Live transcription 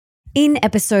In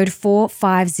episode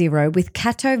 450 with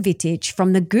Kato Wittich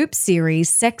from the Goop series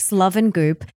Sex, Love and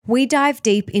Goop, we dive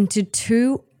deep into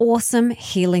two awesome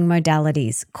healing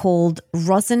modalities called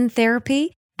rosin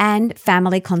therapy and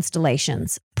family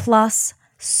constellations, plus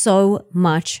so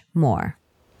much more.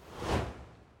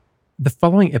 The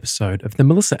following episode of The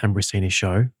Melissa Ambrosini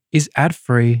Show is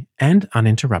ad-free and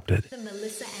uninterrupted.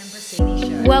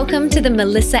 Welcome to The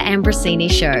Melissa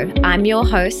Ambrosini Show. I'm your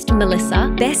host,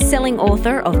 Melissa, best-selling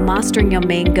author of Mastering Your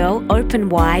Mean Girl, Open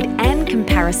Wide, and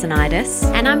Comparisonitis.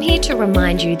 And I'm here to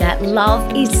remind you that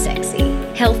love is sexy,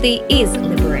 healthy is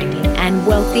liberating, and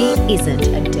wealthy isn't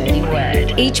a dirty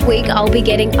word. Each week, I'll be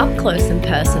getting up close and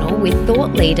personal with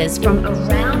thought leaders from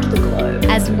around the globe,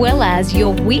 as well as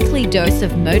your weekly dose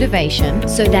of motivation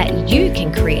so that you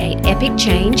can create epic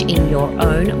change in your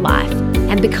own life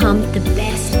and become the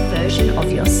best version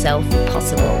of yourself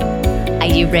possible. Are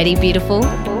you ready, beautiful?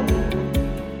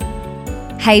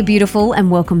 Hey, beautiful,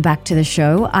 and welcome back to the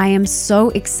show. I am so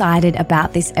excited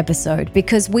about this episode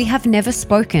because we have never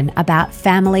spoken about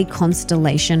family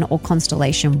constellation or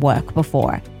constellation work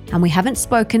before, and we haven't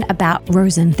spoken about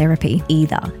rosin therapy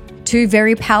either. Two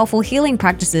very powerful healing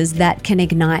practices that can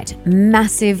ignite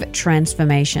massive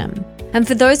transformation. And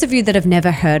for those of you that have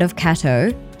never heard of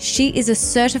Kato, she is a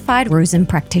certified rosin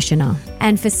practitioner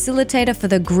and facilitator for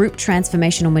the group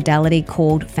transformational modality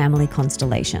called Family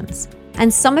Constellations.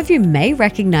 And some of you may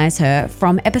recognize her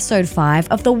from episode 5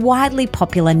 of the widely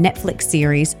popular Netflix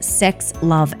series Sex,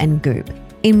 Love and Goop,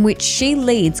 in which she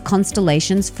leads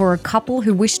constellations for a couple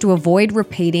who wish to avoid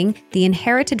repeating the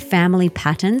inherited family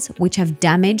patterns which have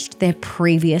damaged their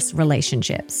previous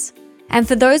relationships. And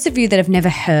for those of you that have never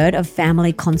heard of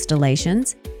family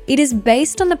constellations, it is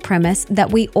based on the premise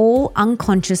that we all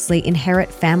unconsciously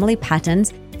inherit family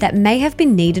patterns that may have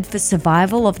been needed for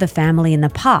survival of the family in the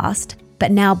past,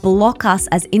 but now block us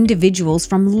as individuals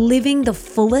from living the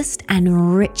fullest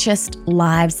and richest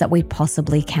lives that we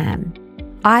possibly can.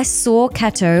 I saw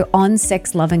Kato on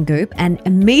Sex, Love and Goop and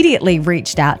immediately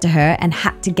reached out to her and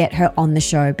had to get her on the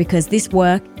show because this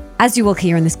work, as you will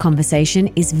hear in this conversation,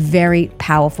 is very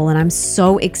powerful and I'm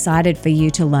so excited for you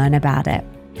to learn about it.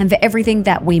 And for everything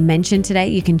that we mentioned today,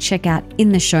 you can check out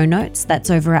in the show notes. That's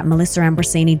over at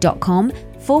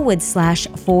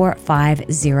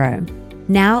melissaambrosini.com/450.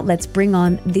 Now let's bring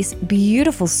on this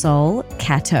beautiful soul,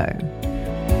 Kato.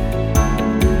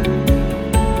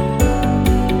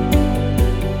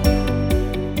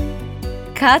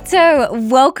 Kato,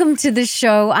 welcome to the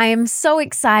show. I am so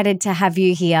excited to have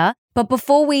you here. But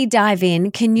before we dive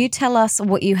in, can you tell us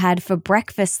what you had for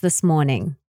breakfast this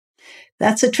morning?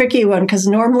 That's a tricky one because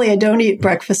normally I don't eat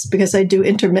breakfast because I do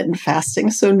intermittent fasting.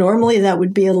 So normally that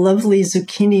would be a lovely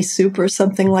zucchini soup or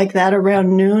something like that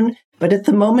around noon. But at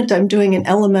the moment I'm doing an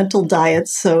elemental diet.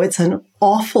 So it's an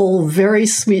awful, very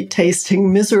sweet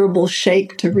tasting, miserable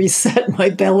shake to reset my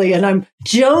belly. And I'm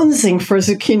jonesing for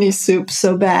zucchini soup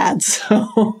so bad. So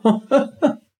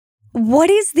what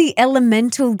is the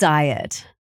elemental diet?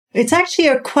 It's actually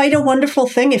quite a wonderful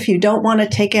thing if you don't want to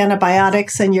take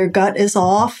antibiotics and your gut is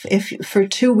off. If for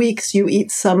 2 weeks you eat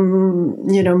some,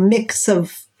 mix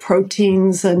of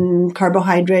proteins and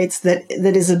carbohydrates that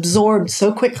is absorbed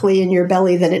so quickly in your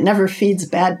belly that it never feeds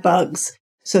bad bugs.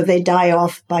 So they die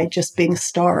off by just being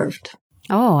starved.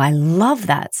 Oh, I love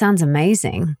that. Sounds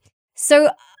amazing. So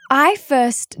I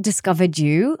first discovered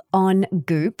you on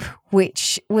Goop,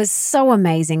 which was so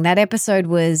amazing. That episode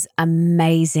was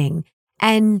amazing.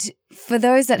 And for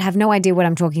those that have no idea what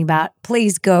I'm talking about,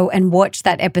 please go and watch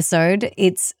that episode.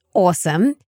 It's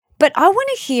awesome. But I want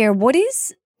to hear, what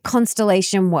is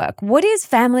constellation work? What is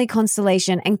family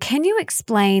constellation? And can you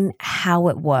explain how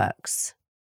it works?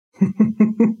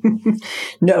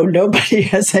 No, nobody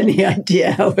has any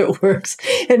idea how it works.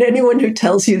 And anyone who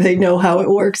tells you they know how it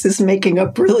works is making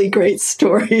up really great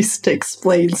stories to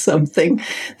explain something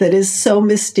that is so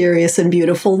mysterious and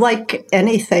beautiful. Like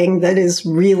anything that is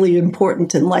really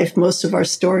important in life, most of our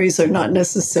stories are not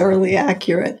necessarily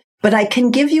accurate. But I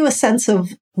can give you a sense of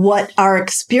what our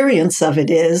experience of it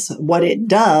is, what it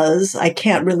does. I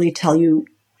can't really tell you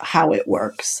how it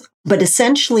works. But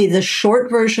essentially, the short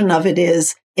version of it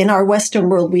is, in our Western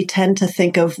world, we tend to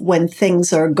think of when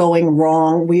things are going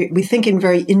wrong. We think in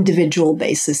very individual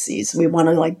bases. We want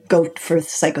to go for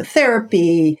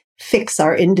psychotherapy, fix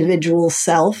our individual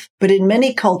self. But in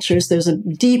many cultures, there's a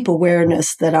deep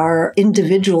awareness that our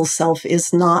individual self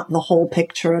is not the whole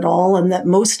picture at all, and that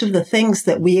most of the things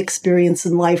that we experience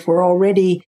in life were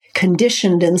already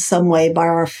conditioned in some way by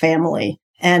our family.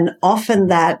 And often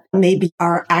that may be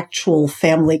our actual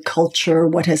family culture,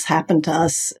 what has happened to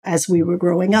us as we were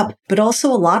growing up. But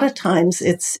also a lot of times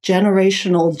it's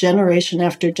generational, generation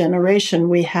after generation.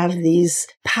 We have these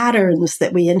patterns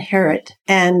that we inherit.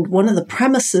 And one of the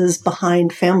premises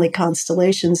behind family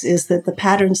constellations is that the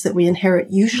patterns that we inherit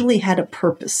usually had a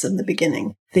purpose in the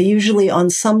beginning. They usually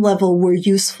on some level were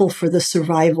useful for the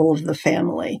survival of the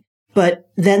family. But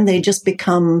then they just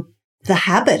become the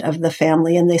habit of the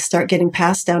family and they start getting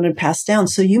passed down and passed down.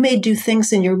 So you may do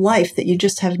things in your life that you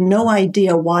just have no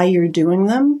idea why you're doing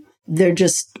them. They're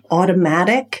just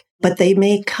automatic, but they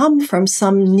may come from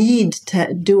some need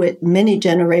to do it many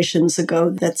generations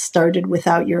ago that started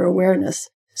without your awareness.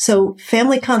 So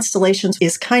family constellations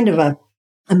is kind of a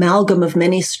amalgam of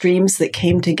many streams that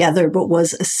came together, but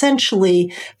was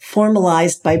essentially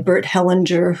formalized by Bert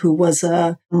Hellinger, who was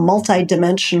a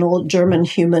multidimensional German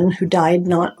human who died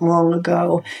not long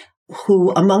ago,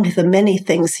 who among the many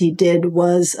things he did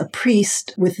was a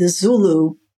priest with the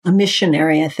Zulu, a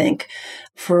missionary, I think,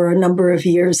 for a number of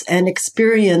years, and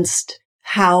experienced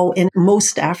how in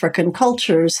most African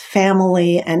cultures,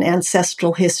 family and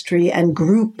ancestral history and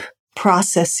group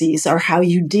processes are how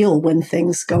you deal when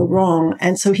things go wrong.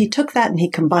 And so he took that and he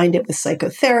combined it with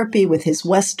psychotherapy, with his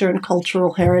Western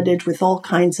cultural heritage, with all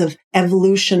kinds of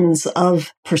evolutions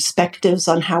of perspectives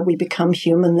on how we become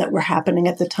human that were happening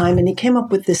at the time. And he came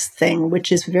up with this thing, which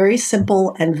is very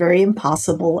simple and very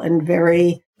impossible and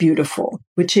very beautiful,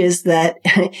 which is that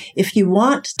if you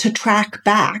want to track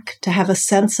back to have a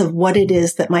sense of what it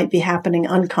is that might be happening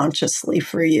unconsciously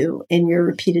for you in your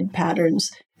repeated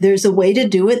patterns, there's a way to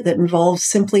do it that involves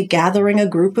simply gathering a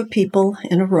group of people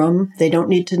in a room. They don't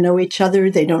need to know each other.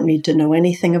 They don't need to know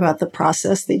anything about the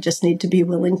process. They just need to be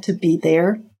willing to be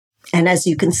there. And as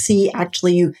you can see,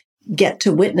 actually, you get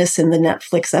to witness in the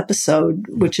Netflix episode,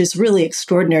 which is really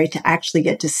extraordinary to actually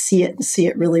get to see it and see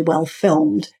it really well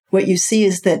filmed. What you see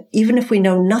is that even if we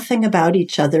know nothing about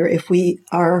each other, if we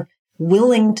are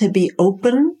willing to be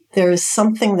open, there is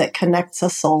something that connects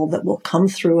us all that will come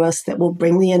through us, that will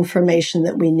bring the information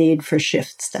that we need for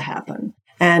shifts to happen.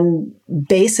 And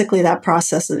basically that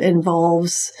process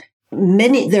involves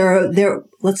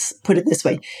let's put it this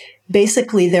way.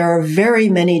 Basically, there are very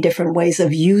many different ways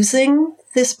of using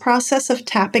this process of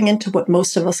tapping into what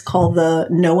most of us call the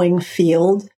knowing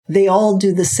field. They all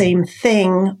do the same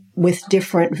thing with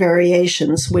different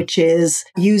variations, which is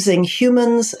using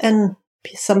humans, and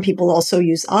some people also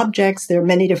use objects. There are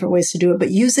many different ways to do it,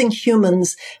 but using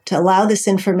humans to allow this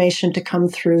information to come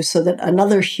through so that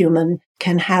another human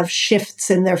can have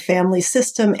shifts in their family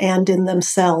system and in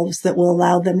themselves that will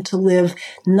allow them to live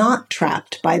not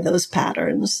trapped by those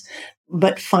patterns,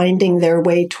 but finding their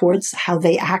way towards how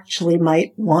they actually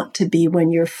might want to be when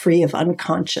you're free of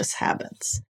unconscious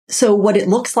habits. So what it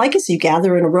looks like is you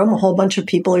gather in a room, a whole bunch of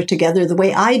people are together. The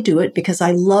way I do it, because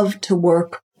I love to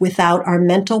work without our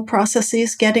mental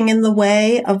processes getting in the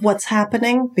way of what's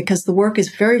happening, because the work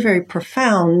is very, very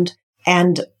profound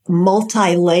and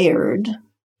multi-layered.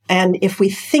 And if we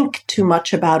think too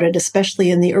much about it, especially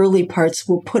in the early parts,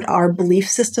 we'll put our belief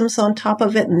systems on top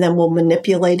of it and then we'll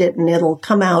manipulate it and it'll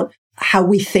come out how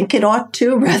we think it ought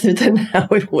to rather than how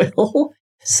it will.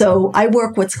 So I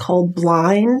work what's called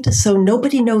blind. So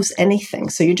nobody knows anything.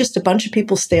 So you're just a bunch of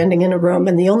people standing in a room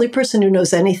and the only person who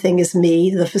knows anything is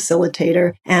me, the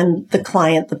facilitator, and the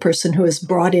client, the person who has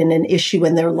brought in an issue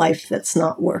in their life that's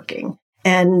not working.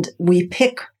 And we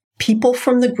pick people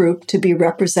from the group to be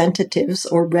representatives,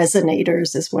 or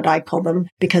resonators is what I call them,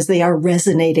 because they are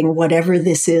resonating whatever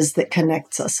this is that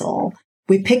connects us all.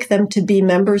 We pick them to be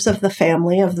members of the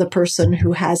family of the person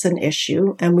who has an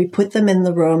issue, and we put them in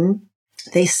the room.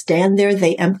 They stand there,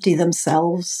 they empty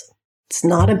themselves. It's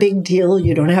not a big deal.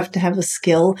 You don't have to have a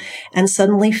skill. And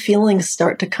suddenly feelings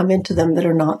start to come into them that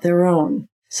are not their own.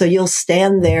 So you'll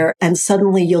stand there and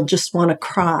suddenly you'll just want to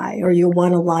cry, or you'll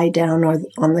want to lie down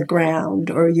on the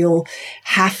ground, or you'll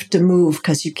have to move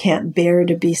because you can't bear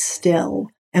to be still.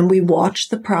 And we watch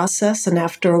the process, and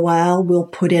after a while, we'll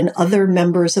put in other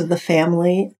members of the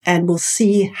family, and we'll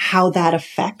see how that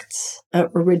affects an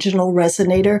original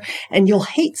resonator. And you'll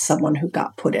hate someone who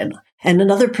got put in, and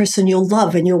another person you'll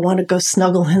love, and you'll want to go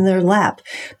snuggle in their lap.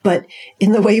 But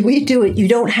in the way we do it, you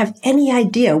don't have any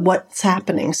idea what's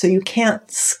happening. So you can't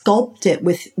sculpt it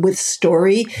with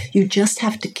story. You just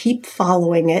have to keep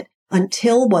following it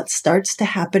until what starts to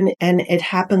happen, and it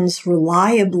happens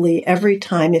reliably every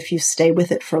time if you stay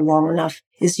with it for long enough,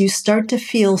 is you start to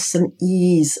feel some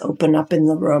ease open up in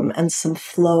the room and some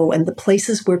flow. And the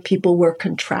places where people were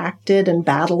contracted and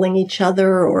battling each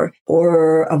other or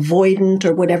avoidant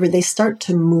or whatever, they start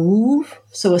to move.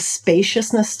 So a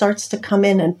spaciousness starts to come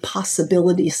in and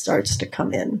possibility starts to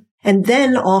come in. And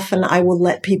then often I will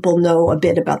let people know a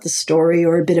bit about the story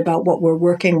or a bit about what we're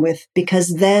working with,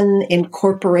 because then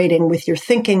incorporating with your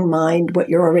thinking mind what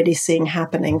you're already seeing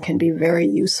happening can be very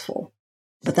useful.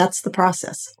 But that's the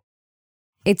process.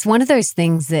 It's one of those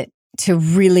things that to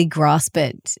really grasp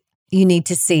it, you need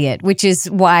to see it, which is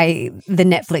why the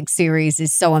Netflix series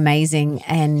is so amazing.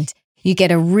 And you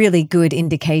get a really good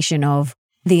indication of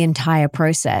the entire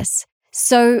process.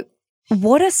 So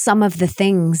what are some of the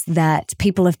things that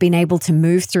people have been able to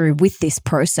move through with this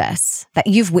process that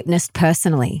you've witnessed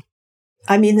personally?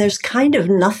 I mean, there's kind of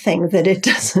nothing that it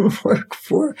doesn't work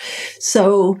for.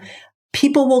 So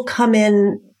people will come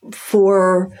in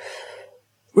for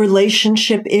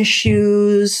relationship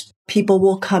issues. People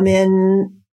will come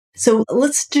in. So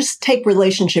let's just take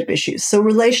relationship issues. So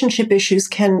relationship issues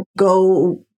can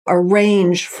go a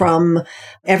range from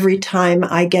every time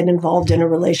I get involved in a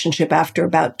relationship after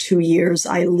about 2 years,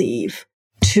 I leave,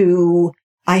 to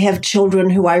I have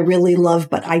children who I really love,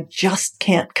 but I just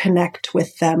can't connect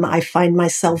with them. I find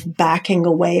myself backing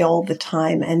away all the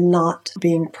time and not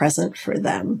being present for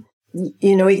them.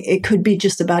 You know, it could be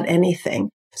just about anything.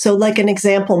 So like an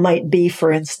example might be, for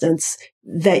instance,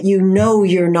 that you know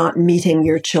you're not meeting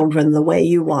your children the way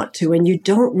you want to, and you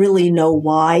don't really know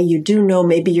why. You do know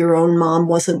maybe your own mom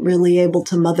wasn't really able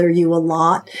to mother you a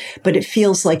lot, but it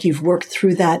feels like you've worked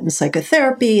through that in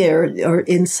psychotherapy or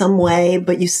in some way,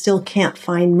 but you still can't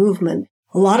find movement.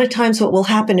 A lot of times what will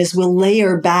happen is we'll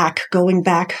layer back, going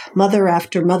back mother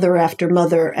after mother after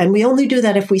mother, and we only do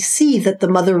that if we see that the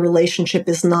mother relationship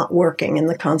is not working in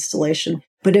the constellation.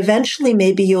 But eventually,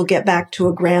 maybe you'll get back to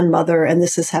a grandmother, and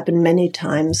this has happened many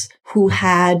times, who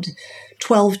had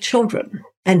 12 children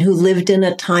and who lived in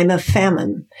a time of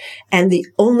famine. And the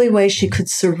only way she could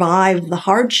survive the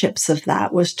hardships of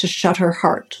that was to shut her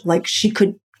heart. Like she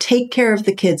could take care of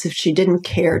the kids if she didn't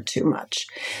care too much.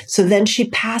 So then she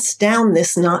passed down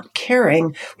this not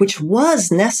caring, which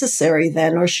was necessary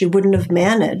then, or she wouldn't have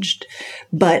managed.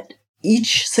 But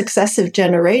each successive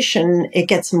generation, it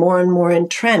gets more and more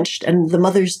entrenched, and the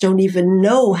mothers don't even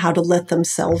know how to let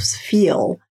themselves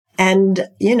feel. And,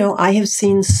 you know, I have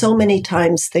seen so many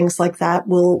times things like that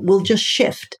will just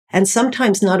shift. And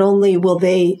sometimes not only will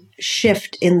they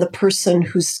shift in the person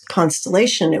whose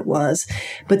constellation it was,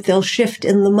 but they'll shift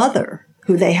in the mother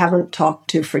who they haven't talked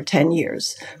to for 10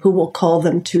 years, who will call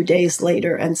them 2 days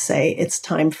later and say, it's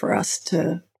time for us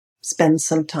to spend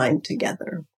some time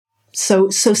together. So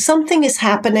something is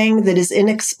happening that is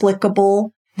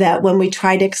inexplicable, that when we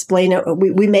try to explain it,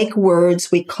 we make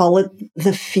words, we call it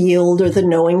the field or the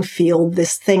knowing field,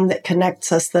 this thing that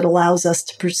connects us, that allows us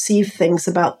to perceive things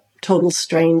about total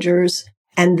strangers,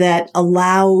 and that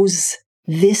allows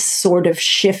this sort of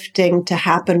shifting to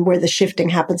happen, where the shifting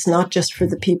happens not just for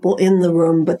the people in the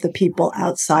room, but the people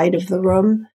outside of the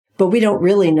room. But we don't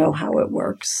really know how it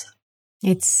works.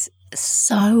 It's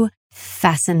so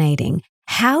fascinating.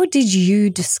 How did you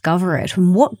discover it,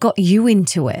 and what got you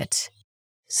into it?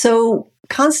 So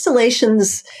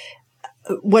constellations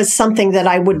was something that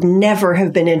I would never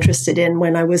have been interested in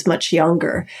when I was much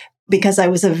younger, because I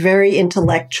was a very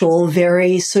intellectual,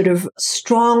 very sort of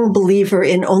strong believer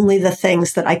in only the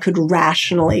things that I could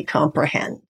rationally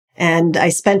comprehend. And I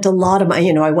spent a lot of my,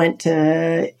 I went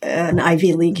to an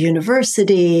Ivy League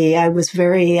university. I was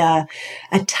very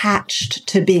attached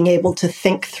to being able to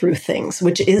think through things,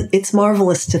 which it's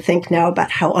marvelous to think now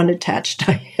about how unattached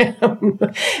I am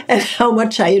and how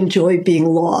much I enjoy being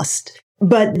lost.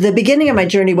 But the beginning of my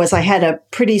journey was I had a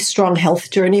pretty strong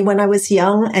health journey when I was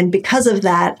young. And because of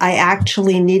that, I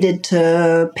actually needed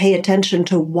to pay attention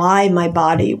to why my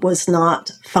body was not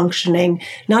functioning,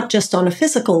 not just on a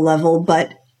physical level,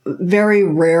 but very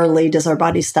rarely does our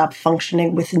body stop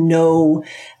functioning with no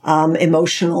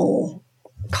emotional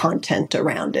content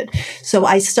around it. So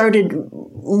I started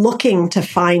looking to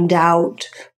find out,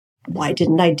 why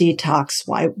didn't I detox?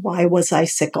 Why was I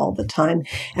sick all the time?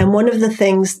 And one of the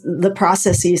things, the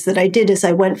processes that I did is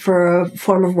I went for a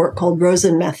form of work called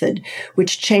Rosen method,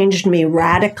 which changed me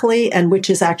radically and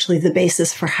which is actually the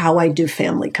basis for how I do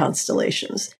family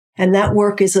constellations. And that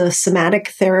work is a somatic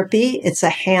therapy. It's a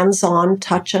hands-on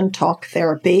touch and talk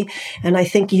therapy. And I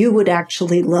think you would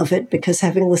actually love it because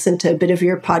having listened to a bit of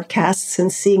your podcasts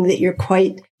and seeing that you're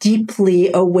quite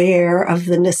deeply aware of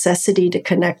the necessity to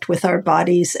connect with our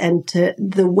bodies and to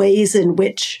the ways in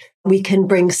which we can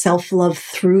bring self-love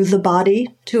through the body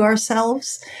to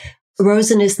ourselves.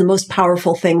 Rosen is the most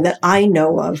powerful thing that I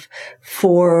know of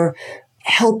for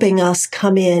helping us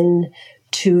come in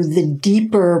to the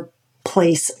deeper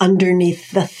place underneath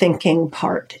the thinking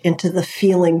part, into the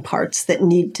feeling parts that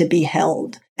need to be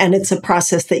held. And it's a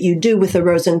process that you do with a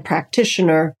Rosen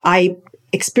practitioner. I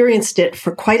experienced it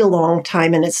for quite a long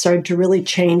time, and it started to really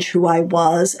change who I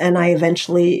was. And I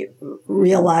eventually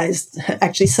realized,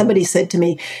 actually, somebody said to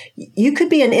me, you could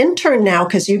be an intern now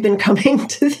because you've been coming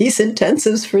to these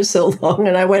intensives for so long.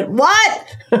 And I went,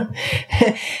 what?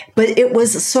 But it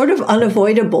was sort of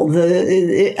unavoidable.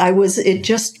 It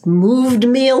just moved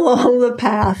me along the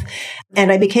path.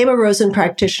 And I became a Rosen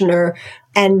practitioner.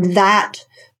 And that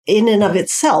in and of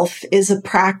itself is a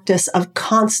practice of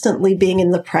constantly being in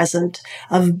the present,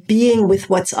 of being with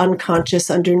what's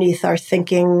unconscious underneath our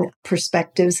thinking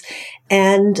perspectives,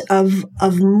 and of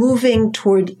moving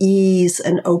toward ease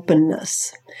and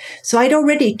openness. So I'd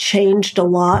already changed a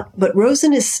lot, but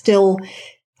Rosen is still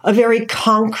a very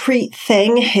concrete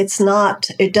thing.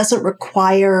 It doesn't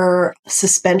require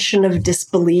suspension of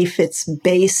disbelief. It's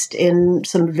based in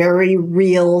some very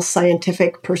real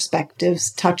scientific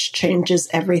perspectives. Touch changes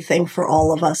everything for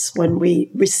all of us when we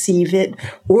receive it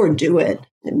or do it.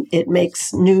 It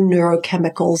makes new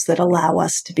neurochemicals that allow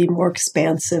us to be more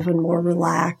expansive and more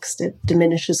relaxed. It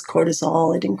diminishes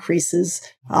cortisol. It increases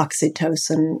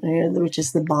oxytocin, which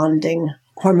is the bonding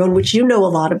hormone, which you know a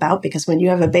lot about because when you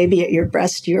have a baby at your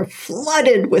breast, you're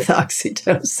flooded with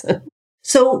oxytocin.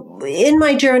 So in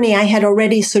my journey, I had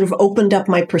already sort of opened up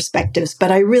my perspectives,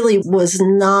 but I really was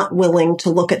not willing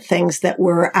to look at things that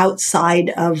were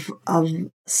outside of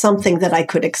something that I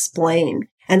could explain.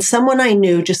 And someone I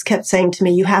knew just kept saying to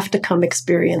me, you have to come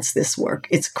experience this work.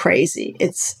 It's crazy.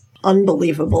 It's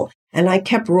unbelievable. And I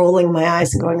kept rolling my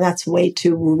eyes and going, that's way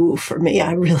too woo-woo for me.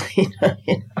 I really,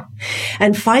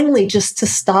 And finally, just to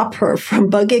stop her from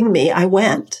bugging me, I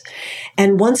went.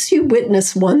 And once you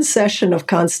witness one session of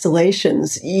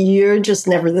Constellations, you're just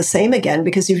never the same again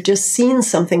because you've just seen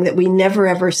something that we never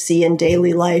ever see in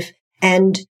daily life.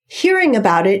 And hearing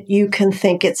about it, you can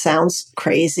think it sounds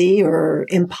crazy or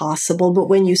impossible, but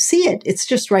when you see it, it's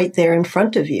just right there in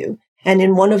front of you. And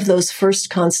in one of those first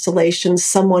constellations,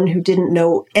 someone who didn't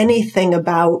know anything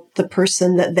about the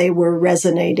person that they were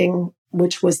resonating,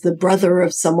 which was the brother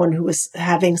of someone who was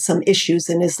having some issues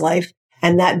in his life.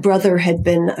 And that brother had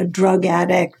been a drug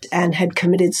addict and had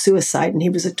committed suicide, and he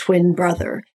was a twin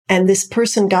brother. And this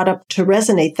person got up to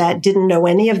resonate that, didn't know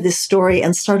any of this story,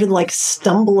 and started like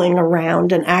stumbling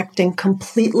around and acting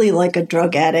completely like a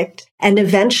drug addict. And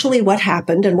eventually what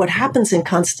happened, and what happens in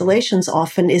constellations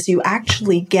often, is you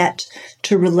actually get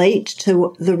to relate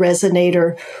to the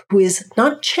resonator who is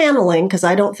not channeling, because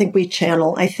I don't think we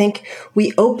channel. I think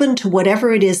we open to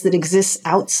whatever it is that exists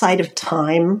outside of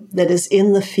time, that is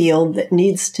in the field, that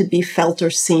needs to be felt or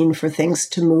seen for things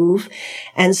to move.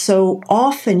 And so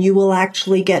often you will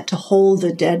actually get to hold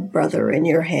a dead brother in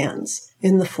your hands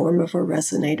in the form of a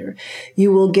resonator.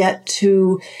 You will get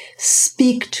to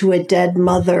speak to a dead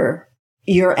mother,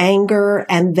 your anger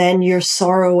and then your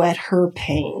sorrow at her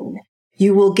pain.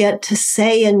 You will get to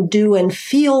say and do and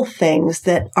feel things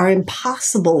that are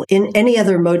impossible in any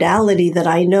other modality that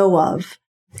I know of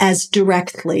as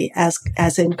directly as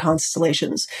in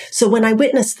constellations. So when I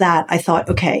witnessed that, I thought,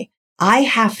 okay, I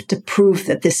have to prove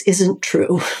that this isn't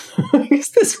true.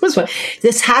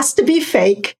 This has to be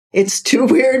fake. It's too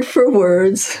weird for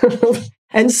words.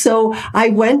 And so I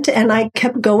went and I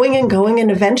kept going and going. And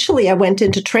eventually I went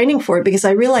into training for it because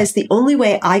I realized the only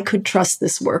way I could trust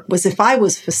this work was if I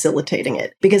was facilitating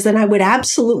it, because then I would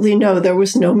absolutely know there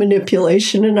was no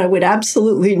manipulation and I would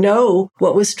absolutely know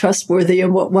what was trustworthy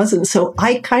and what wasn't. So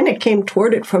I kind of came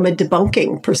toward it from a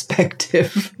debunking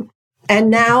perspective. And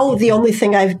now the only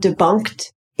thing I've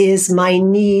debunked is my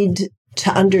need to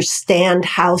understand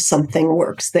how something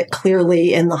works, that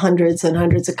clearly in the hundreds and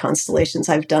hundreds of constellations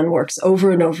I've done works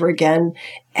over and over again,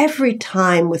 every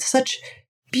time with such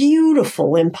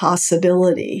beautiful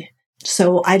impossibility.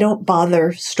 So I don't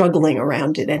bother struggling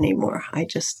around it anymore. I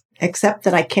just accept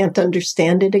that I can't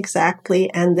understand it exactly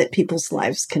and that people's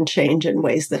lives can change in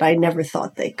ways that I never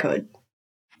thought they could.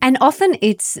 And often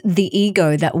it's the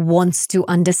ego that wants to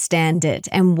understand it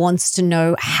and wants to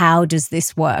know, how does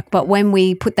this work? But when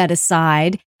we put that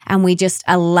aside and we just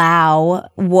allow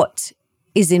what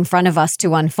is in front of us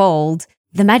to unfold,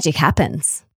 the magic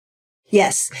happens.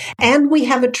 Yes. And we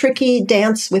have a tricky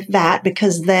dance with that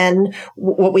because then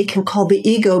what we can call the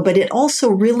ego, but it also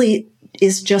really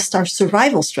is just our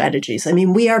survival strategies. I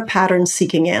mean, we are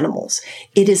pattern-seeking animals.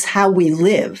 It is how we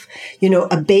live.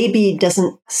 A baby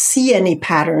doesn't see any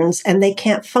patterns and they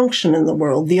can't function in the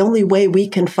world. The only way we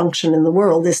can function in the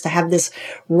world is to have this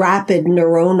rapid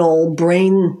neuronal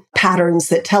brain patterns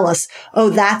that tell us, oh,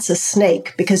 that's a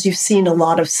snake, because you've seen a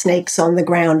lot of snakes on the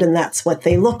ground and that's what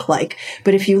they look like.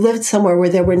 But if you lived somewhere where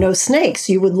there were no snakes,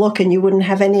 you would look and you wouldn't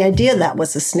have any idea that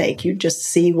was a snake. You'd just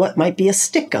see what might be a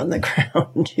stick on the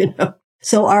ground,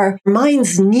 So our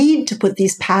minds need to put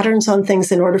these patterns on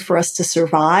things in order for us to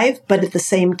survive. But at the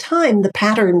same time, the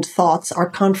patterned thoughts, our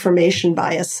confirmation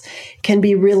bias, can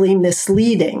be really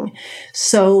misleading.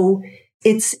 So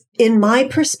it's, in my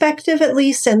perspective at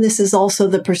least, and this is also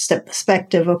the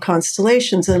perspective of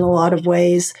constellations in a lot of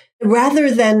ways,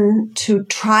 rather than to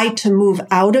try to move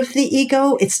out of the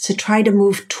ego, it's to try to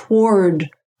move toward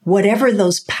whatever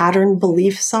those pattern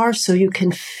beliefs are, so you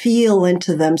can feel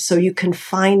into them, so you can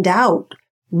find out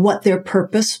what their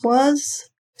purpose was,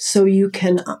 so you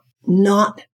can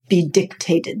not be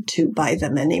dictated to by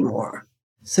them anymore.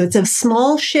 So it's a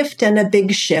small shift and a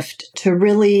big shift to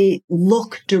really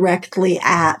look directly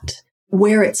at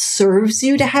where it serves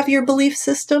you to have your belief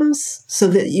systems so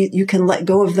that you can let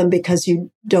go of them because you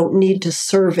don't need to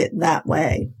serve it that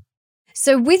way.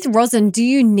 So with Rosin, do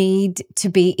you need to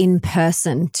be in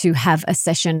person to have a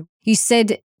session? You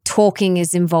said talking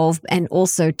is involved and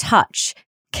also touch.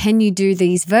 Can you do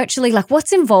these virtually? Like,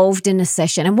 what's involved in a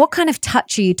session and what kind of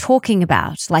touch are you talking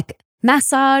about? Like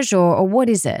massage or what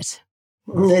is it?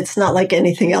 It's not like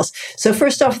anything else. So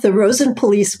first off, the Rosin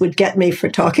police would get me for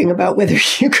talking about whether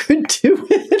you could do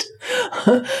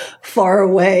it far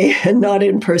away and not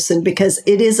in person, because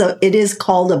it is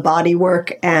called a body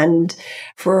work, and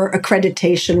for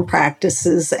accreditation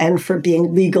practices and for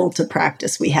being legal to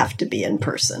practice, we have to be in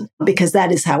person because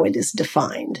that is how it is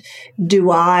defined.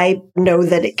 Do I know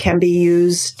that it can be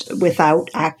used without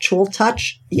actual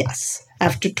touch? Yes.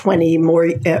 After 20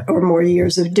 more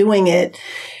years of doing it,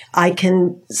 I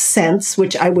can sense,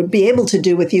 which I would be able to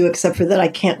do with you, except for that I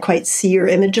can't quite see your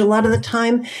image a lot of the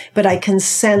time, but I can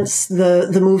sense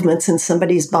the movements in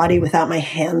somebody's body without my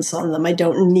hands on them. I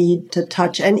don't need to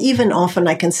touch. And even often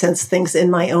I can sense things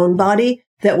in my own body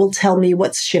that will tell me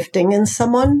what's shifting in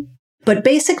someone. But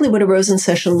basically what a Rosin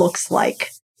session looks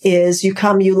like is you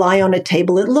come, you lie on a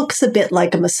table. It looks a bit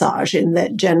like a massage in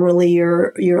that generally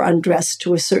you're undressed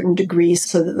to a certain degree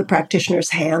so that the practitioner's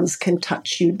hands can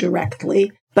touch you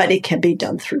directly. But it can be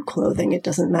done through clothing. It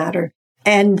doesn't matter.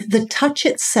 And the touch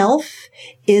itself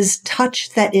is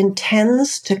touch that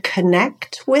intends to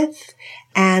connect with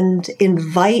and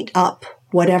invite up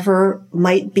whatever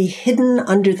might be hidden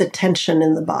under the tension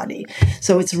in the body.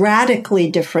 So it's radically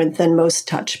different than most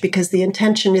touch because the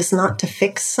intention is not to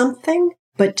fix something,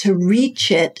 but to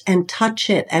reach it and touch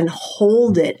it and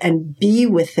hold it and be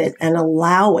with it and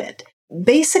allow it.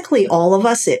 Basically, all of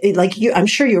us, like you, I'm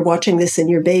sure you're watching this in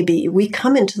your baby. We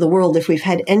come into the world, if we've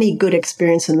had any good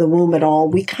experience in the womb at all,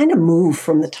 we kind of move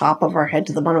from the top of our head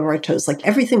to the bottom of our toes. Like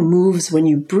everything moves when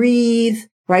you breathe,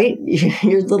 right?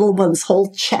 Your little one's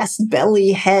whole chest,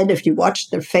 belly, head, if you watch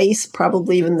their face,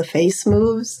 probably even the face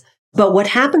moves. But what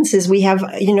happens is we have,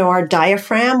 our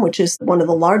diaphragm, which is one of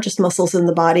the largest muscles in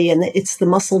the body, and it's the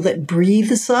muscle that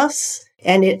breathes us.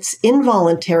 And it's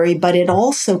involuntary, but it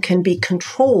also can be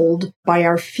controlled by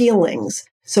our feelings.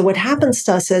 So what happens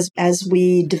to us as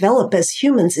we develop as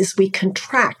humans is we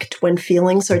contract when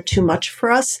feelings are too much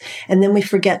for us, and then we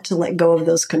forget to let go of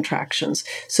those contractions.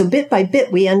 So bit by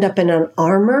bit, we end up in an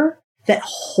armor that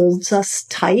holds us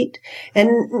tight.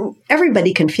 And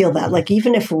everybody can feel that. Like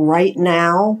even if right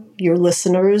now your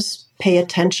listeners pay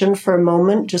attention for a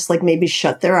moment, just like maybe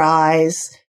shut their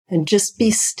eyes and just be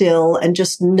still and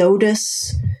just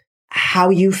notice how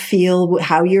you feel,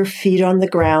 how your feet on the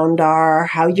ground are,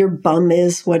 how your bum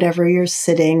is, whatever you're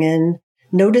sitting in.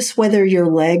 Notice whether your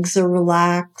legs are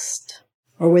relaxed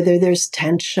or whether there's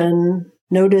tension.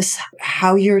 Notice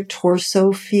how your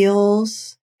torso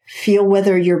feels. Feel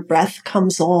whether your breath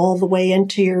comes all the way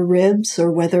into your ribs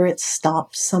or whether it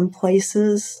stops some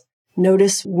places.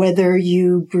 Notice whether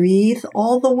you breathe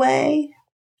all the way.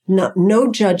 No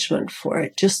judgment for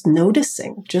it, just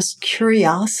noticing, just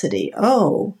curiosity.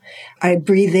 Oh, I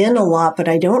breathe in a lot, but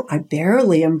I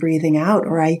barely am breathing out,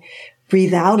 or I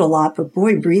breathe out a lot, but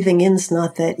boy, breathing in's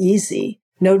not that easy.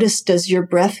 Notice, does your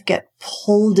breath get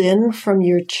pulled in from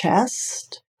your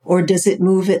chest, or does it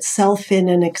move itself in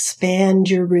and expand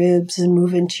your ribs and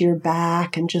move into your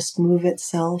back and just move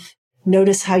itself?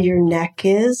 Notice how your neck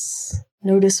is.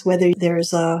 Notice whether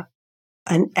there's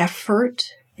an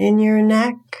effort in your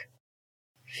neck.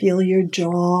 Feel your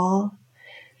jaw.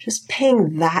 Just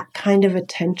paying that kind of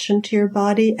attention to your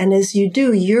body. And as you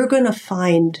do, you're going to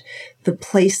find the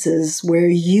places where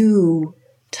you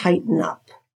tighten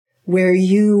up, where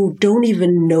you don't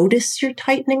even notice you're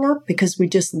tightening up because we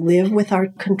just live with our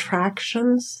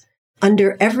contractions.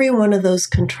 Under every one of those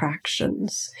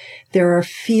contractions, there are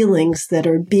feelings that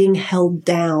are being held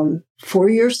down for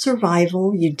your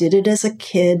survival. You did it as a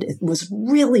kid. It was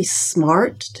really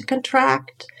smart to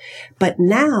contract. But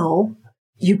now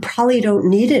you probably don't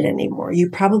need it anymore. You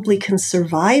probably can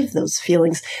survive those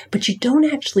feelings, but you don't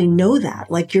actually know that.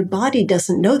 Like your body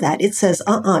doesn't know that. It says,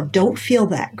 don't feel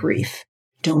that grief.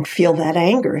 Don't feel that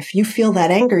anger. If you feel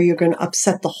that anger, you're going to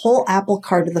upset the whole apple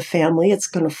cart of the family. It's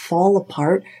going to fall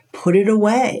apart. Put it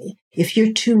away. If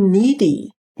you're too needy,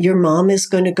 your mom is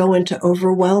going to go into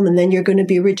overwhelm and then you're going to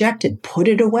be rejected. Put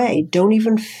it away. Don't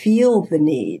even feel the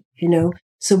need,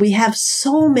 So we have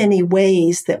so many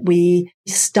ways that we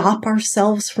stop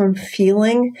ourselves from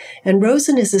feeling. And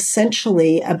Rosen is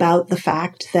essentially about the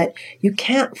fact that you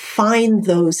can't find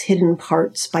those hidden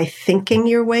parts by thinking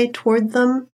your way toward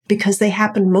them, because they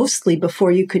happen mostly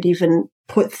before you could even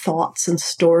put thoughts and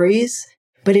stories.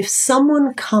 But if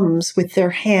someone comes with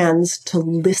their hands to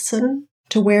listen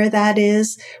to where that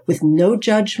is, with no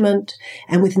judgment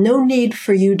and with no need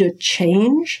for you to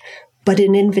change, but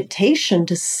an invitation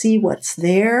to see what's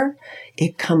there,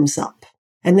 it comes up.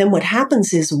 And then what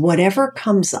happens is whatever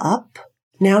comes up,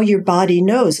 now your body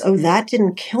knows, that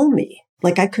didn't kill me.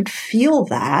 Like I could feel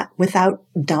that without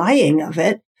dying of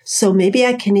it. So maybe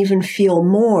I can even feel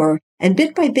more. And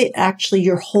bit by bit, actually,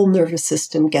 your whole nervous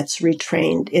system gets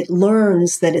retrained. It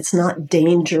learns that it's not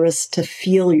dangerous to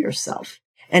feel yourself.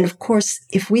 And of course,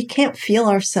 if we can't feel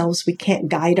ourselves, we can't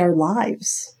guide our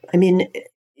lives. I mean,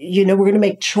 we're going to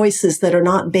make choices that are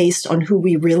not based on who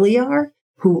we really are,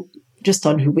 just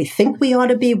on who we think we ought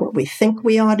to be, what we think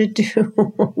we ought to do,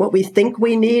 what we think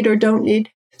we need or don't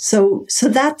need. So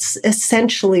that's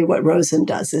essentially what Rosen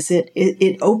does, is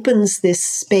it opens this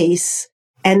space.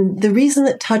 And the reason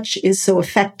that touch is so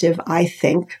effective, I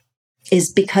think,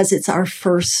 is because it's our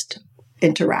first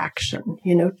interaction.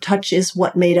 Touch is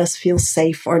what made us feel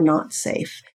safe or not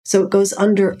safe. So it goes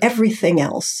under everything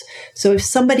else. So if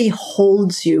somebody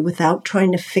holds you without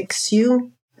trying to fix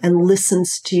you and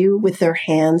listens to you with their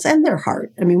hands and their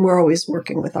heart, I mean, we're always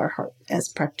working with our heart as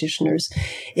practitioners,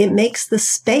 it makes the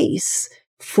space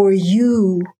for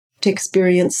you to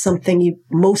experience something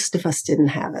most of us didn't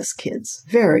have as kids.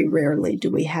 Very rarely do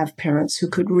we have parents who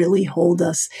could really hold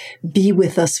us, be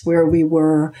with us where we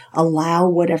were, allow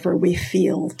whatever we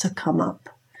feel to come up.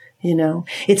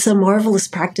 It's a marvelous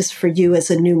practice for you as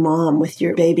a new mom with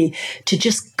your baby to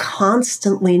just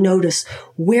constantly notice,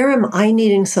 where am I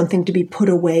needing something to be put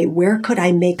away? Where could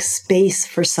I make space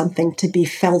for something to be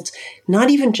felt, not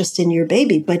even just in your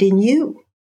baby, but in you?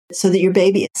 So that your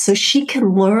baby, so she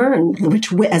can learn,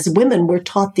 which as women, we're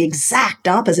taught the exact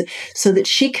opposite, so that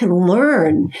she can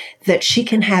learn that she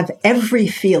can have every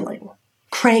feeling,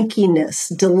 crankiness,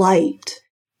 delight,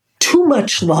 too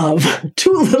much love,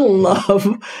 too little love,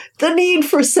 the need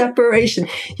for separation,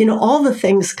 all the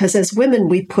things, because as women,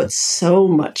 we put so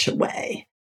much away.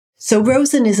 So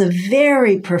Rosen is a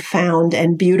very profound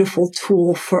and beautiful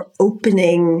tool for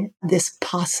opening this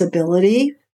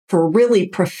possibility for really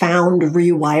profound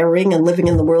rewiring and living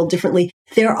in the world differently.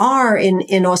 There are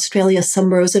in Australia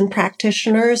some Rosen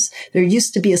practitioners. There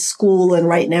used to be a school, and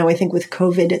right now I think with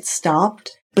COVID it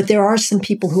stopped. But there are some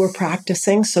people who are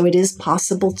practicing, so it is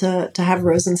possible to have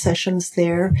Rosen sessions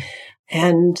there.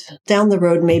 And down the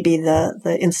road, maybe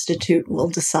the Institute will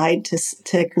decide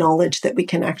to acknowledge that we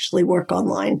can actually work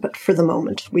online. But for the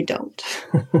moment, we don't.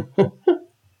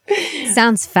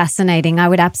 Sounds fascinating. I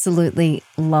would absolutely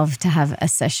love to have a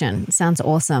session. Sounds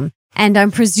awesome. And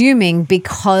I'm presuming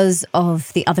because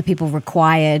of the other people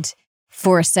required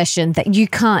for a session that you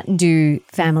can't do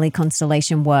family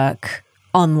constellation work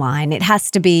online. It has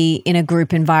to be in a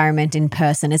group environment in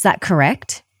person. Is that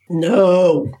correct?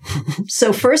 No.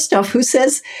 So first off, who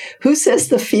says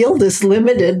the field is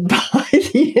limited by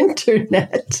the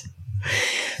internet?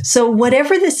 So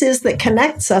whatever this is that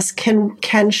connects us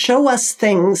can show us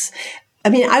things. I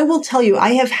mean, I will tell you, I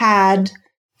have had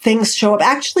things show up.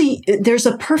 Actually, there's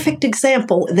a perfect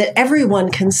example that everyone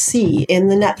can see in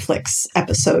the Netflix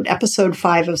episode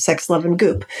 5 of Sex, Love, and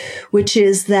Goop, which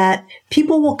is that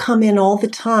people will come in all the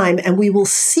time and we will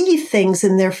see things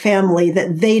in their family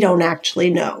that they don't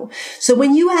actually know. So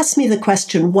when you ask me the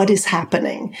question, what is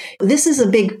happening? This is a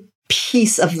big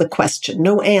piece of the question.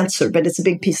 No answer, but it's a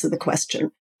big piece of the question.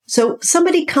 So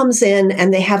somebody comes in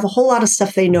and they have a whole lot of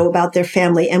stuff they know about their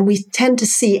family, and we tend to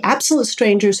see absolute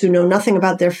strangers who know nothing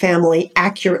about their family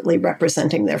accurately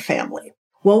representing their family.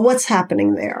 Well, what's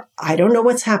happening there? I don't know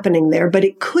what's happening there, but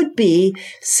it could be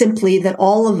simply that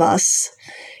all of us,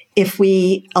 if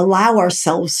we allow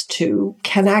ourselves to,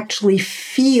 can actually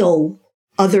feel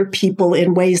other people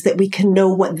in ways that we can know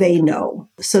what they know,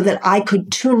 so that I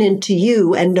could tune into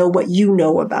you and know what you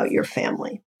know about your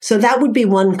family. So that would be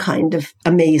one kind of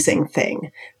amazing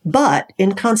thing. But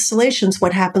in constellations,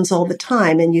 what happens all the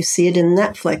time, and you see it in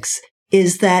Netflix,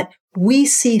 is that we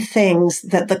see things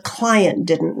that the client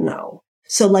didn't know.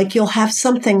 So like you'll have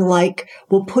something like,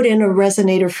 we'll put in a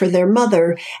resonator for their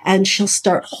mother and she'll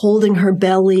start holding her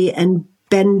belly and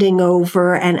bending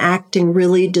over and acting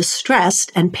really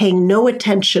distressed and paying no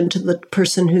attention to the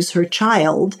person who's her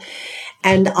child.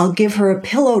 And I'll give her a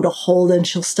pillow to hold and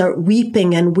she'll start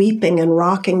weeping and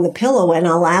rocking the pillow. And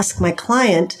I'll ask my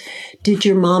client, did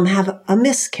your mom have a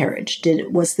miscarriage?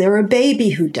 Was there a baby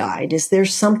who died? Is there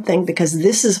something? Because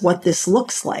this is what this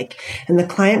looks like. And the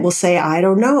client will say, I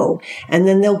don't know. And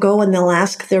then they'll go and they'll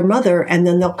ask their mother, and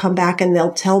then they'll come back and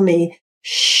they'll tell me,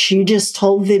 she just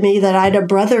told me that I had a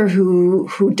brother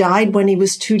who died when he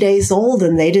was 2 days old,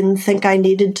 and they didn't think I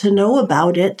needed to know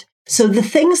about it. So the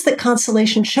things that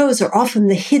constellation shows are often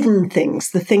the hidden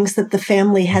things, the things that the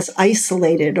family has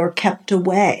isolated or kept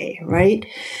away, right?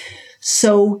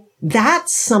 So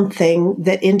that's something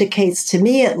that indicates to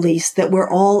me, at least, that we're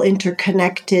all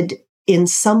interconnected in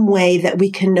some way, that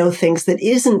we can know things that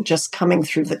isn't just coming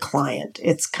through the client.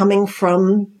 It's coming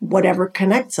from whatever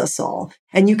connects us all.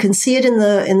 And you can see it in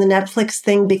the Netflix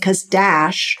thing, because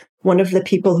Dash, one of the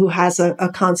people who has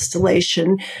a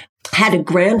constellation, had a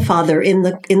grandfather in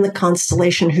the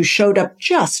constellation who showed up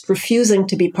just refusing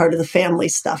to be part of the family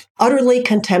stuff, utterly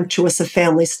contemptuous of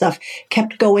family stuff,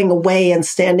 kept going away and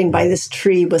standing by this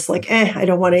tree, was like, I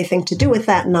don't want anything to do with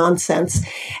that nonsense.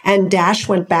 And Dash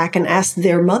went back and asked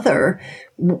their mother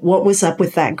what was up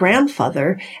with that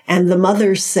grandfather. And the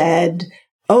mother said,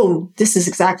 oh, this is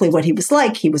exactly what he was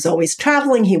like. He was always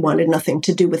traveling. He wanted nothing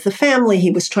to do with the family.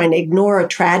 He was trying to ignore a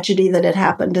tragedy that had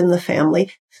happened in the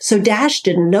family. So Dash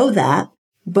didn't know that,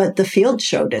 but the field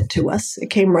showed it to us. It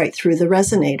came right through the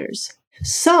resonators.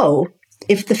 So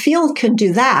if the field can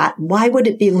do that, why would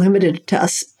it be limited to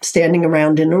us standing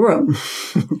around in a room?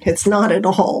 It's not at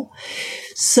all.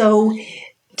 So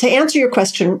to answer your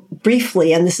question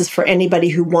briefly, and this is for anybody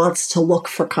who wants to look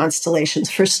for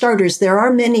constellations, for starters, there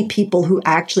are many people who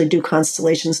actually do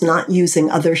constellations not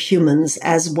using other humans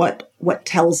as what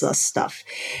tells us stuff.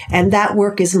 And that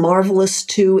work is marvelous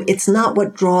too. It's not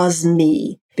what draws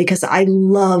me, because I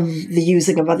love the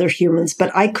using of other humans,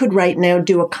 but I could right now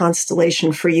do a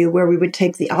constellation for you where we would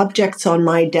take the objects on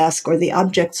my desk or the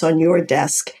objects on your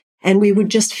desk, and we would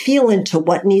just feel into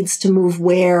what needs to move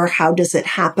where, how does it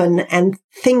happen, and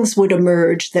things would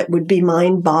emerge that would be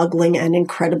mind-boggling and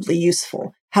incredibly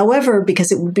useful. However,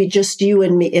 because it would be just you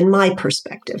and me, in my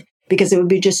perspective, because it would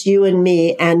be just you and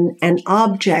me and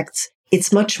objects,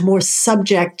 it's much more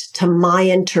subject to my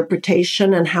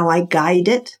interpretation and how I guide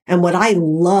it. And what I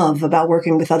love about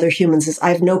working with other humans is I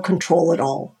have no control at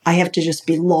all. I have to just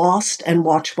be lost and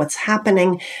watch what's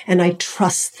happening. And I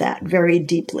trust that very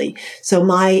deeply. So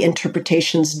my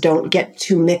interpretations don't get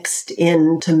too mixed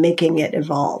into making it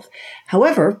evolve.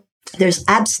 However, there's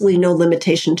absolutely no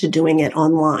limitation to doing it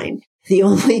online.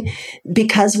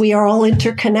 Because we are all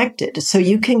interconnected. So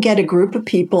you can get a group of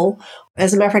people.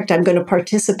 As a matter of fact, I'm going to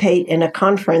participate in a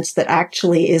conference that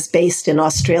actually is based in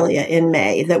Australia in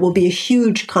May. That will be a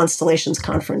huge constellations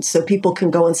conference. So people can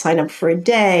go and sign up for a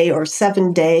day or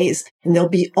 7 days. And there'll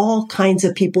be all kinds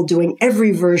of people doing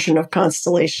every version of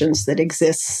constellations that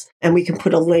exists. And we can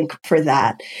put a link for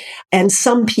that. And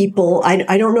some people,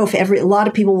 I don't know if a lot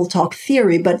of people will talk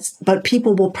theory, but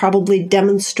people will probably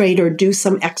demonstrate or do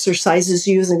some exercises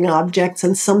using objects.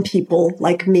 And some people,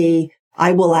 like me,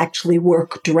 I will actually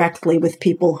work directly with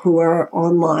people who are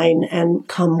online and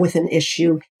come with an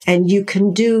issue. And you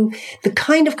can do the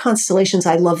kind of constellations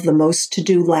I love the most to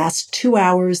do last 2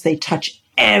 hours. They touch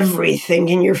everything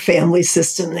in your family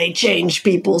system. They change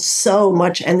people so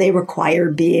much, and they require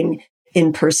being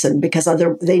in person because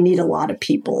they need a lot of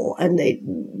people, and it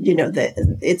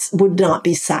would not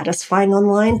be satisfying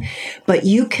online. But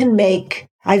you can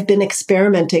I've been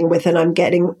experimenting with, and I'm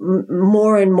getting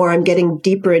more and more, I'm getting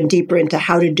deeper and deeper into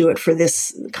how to do it for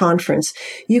this conference.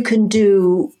 You can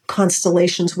do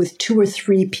constellations with 2 or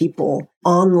 3 people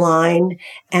online,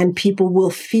 and people will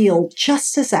feel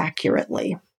just as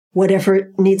accurately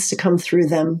whatever needs to come through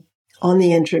them on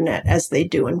the internet as they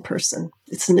do in person.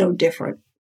 It's no different.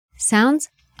 Sounds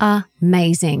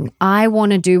amazing. I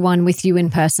want to do one with you in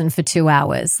person for 2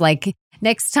 hours. Like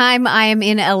next time I am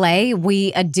in LA,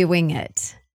 we are doing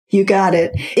it. You got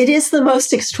it. It is the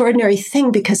most extraordinary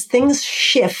thing because things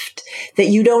shift that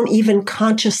you don't even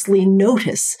consciously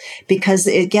notice because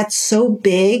it gets so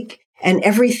big. And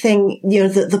everything,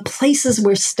 the places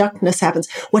where stuckness happens.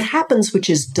 What happens,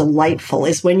 which is delightful,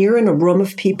 is when you're in a room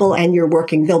of people and you're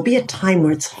working, there'll be a time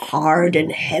where it's hard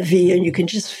and heavy and you can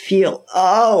just feel,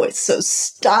 oh, it's so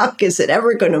stuck. Is it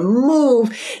ever going to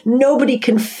move? Nobody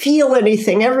can feel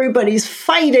anything. Everybody's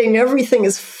fighting. Everything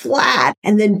is flat.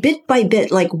 And then bit by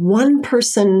bit, like one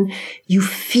person, you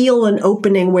feel an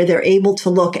opening where they're able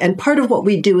to look. And part of what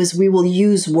we do is we will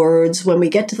use words when we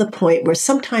get to the point where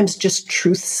sometimes just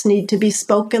truths need to be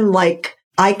spoken, like,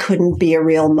 I couldn't be a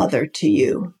real mother to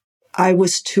you. I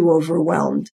was too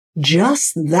overwhelmed.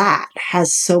 Just that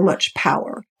has so much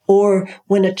power. Or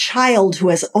when a child who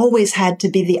has always had to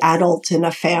be the adult in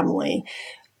a family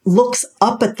looks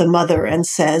up at the mother and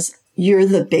says, you're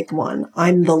the big one.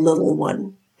 I'm the little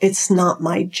one. It's not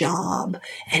my job.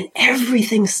 And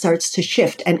everything starts to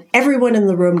shift and everyone in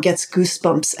the room gets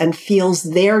goosebumps and feels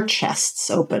their chests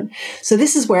open. So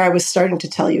this is where I was starting to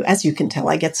tell you, as you can tell,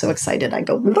 I get so excited. I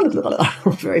go blah, blah, blah,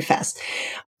 blah, very fast.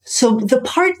 So the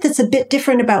part that's a bit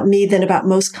different about me than about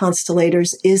most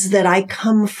constellators is that I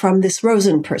come from this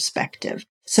Rosen perspective.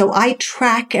 So I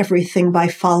track everything by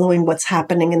following what's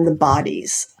happening in the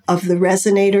bodies of the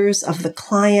resonators, of the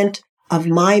client, of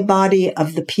my body,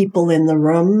 of the people in the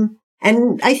room.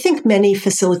 And I think many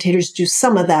facilitators do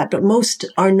some of that, but most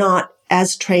are not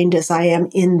as trained as I am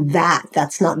in that.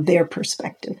 That's not their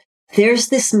perspective. There's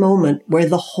this moment where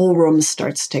the whole room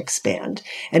starts to expand.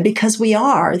 And because we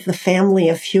are the family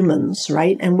of humans,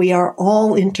 right? And we are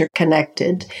all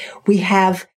interconnected, we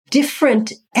have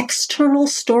different external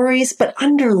stories, but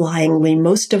underlyingly,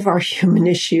 most of our human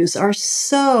issues are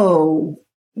so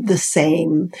the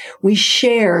same. We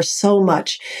share so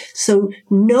much. So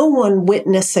no one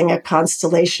witnessing a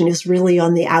constellation is really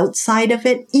on the outside of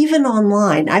it, even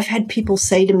online. I've had people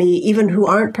say to me, even who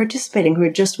aren't participating, who are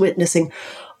just witnessing,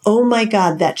 oh my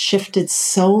God, that shifted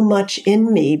so much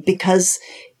in me, because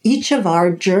each of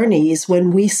our journeys,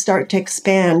 when we start to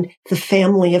expand, the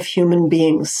family of human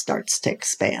beings starts to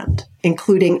expand,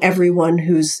 including everyone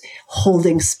who's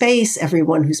holding space,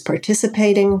 everyone who's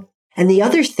participating. And the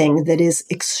other thing that is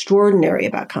extraordinary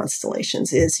about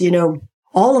constellations is,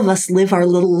 all of us live our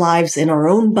little lives in our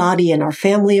own body and our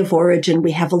family of origin.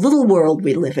 We have a little world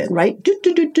we live in, right?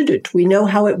 We know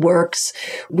how it works.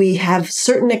 We have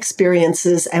certain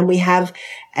experiences and we have,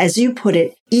 as you put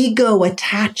it, ego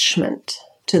attachment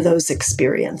to those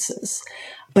experiences.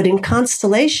 But in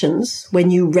constellations,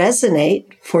 when you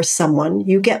resonate for someone,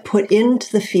 you get put into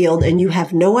the field and you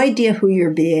have no idea who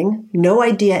you're being, no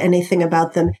idea anything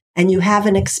about them, and you have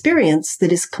an experience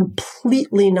that is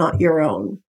completely not your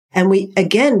own.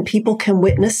 And people can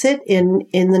witness it in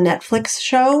the Netflix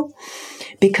show,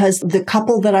 because the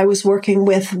couple that I was working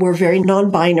with were very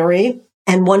non-binary.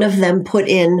 And one of them put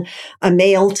in a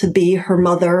male to be her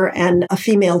mother and a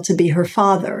female to be her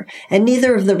father. And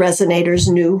neither of the resonators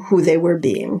knew who they were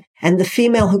being. And the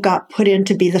female who got put in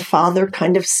to be the father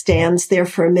kind of stands there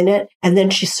for a minute. And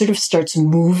then she sort of starts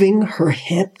moving her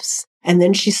hips. And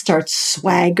then she starts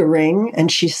swaggering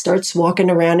and she starts walking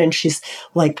around and she's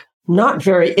like, not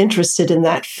very interested in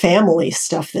that family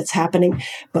stuff that's happening,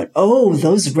 but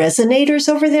those resonators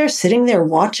over there sitting there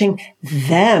watching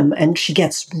them. And she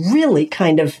gets really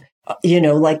kind of,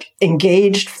 like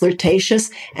engaged, flirtatious.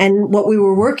 And what we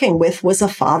were working with was a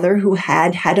father who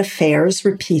had affairs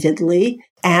repeatedly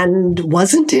and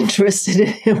wasn't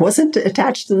wasn't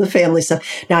attached to the family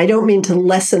stuff. Now, I don't mean to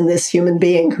lessen this human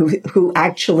being who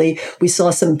actually, we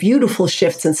saw some beautiful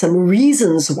shifts and some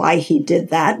reasons why he did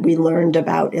that we learned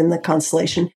about in the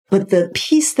constellation. But the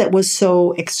piece that was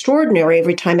so extraordinary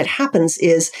every time it happens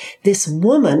is this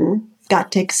woman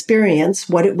got to experience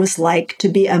what it was like to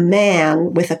be a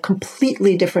man with a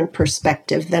completely different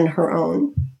perspective than her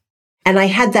own. And I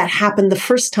had that happen the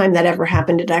first time that ever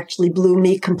happened. It actually blew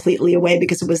me completely away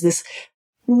because it was this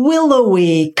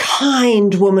willowy,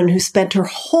 kind woman who spent her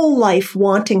whole life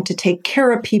wanting to take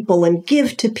care of people and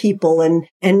give to people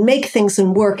and make things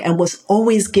and work, and was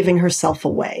always giving herself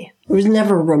away. There was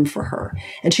never room for her.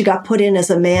 And she got put in as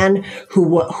a man who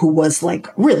was like,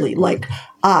 really like,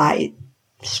 I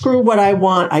screw what I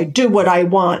want. I do what I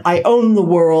want. I own the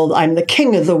world. I'm the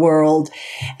king of the world.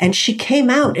 And she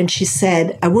came out and she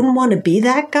said, I wouldn't want to be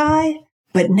that guy,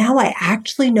 but now I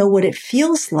actually know what it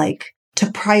feels like to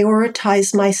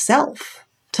prioritize myself,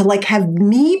 to like have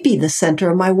me be the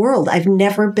center of my world. I've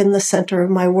never been the center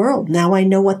of my world. Now I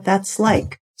know what that's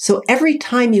like. So every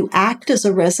time you act as a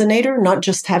resonator, not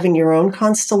just having your own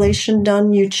constellation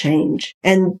done, you change.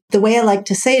 And the way I like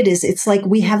to say it is, it's like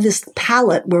we have this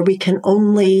palette where we can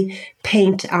only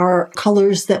paint our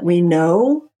colors that we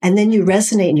know. And then you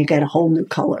resonate and you get a whole new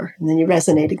color. And then you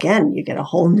resonate again, you get a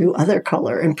whole new other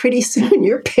color. And pretty soon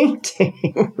you're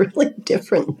painting really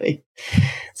differently.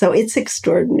 So it's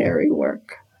extraordinary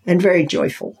work and very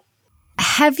joyful.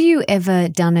 Have you ever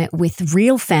done it with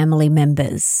real family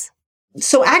members?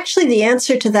 So actually the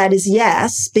answer to that is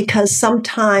yes, because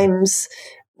sometimes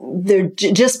they're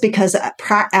just because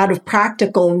out of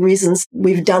practical reasons,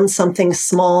 we've done something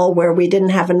small where we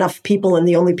didn't have enough people and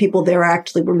the only people there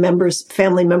actually were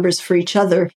family members for each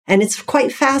other. And it's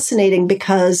quite fascinating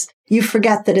because you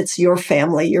forget that it's your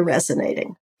family you're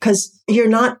resonating because you're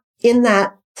not in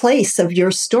that place of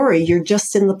your story. You're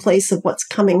just in the place of what's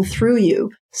coming through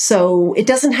you. So it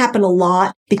doesn't happen a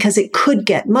lot because it could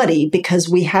get muddy because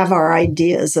we have our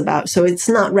ideas about, so it's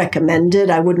not recommended.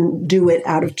 I wouldn't do it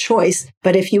out of choice.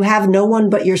 But if you have no one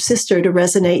but your sister to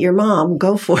resonate your mom,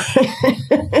 go for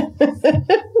it.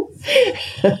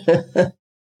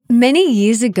 Many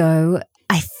years ago,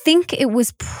 I think it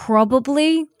was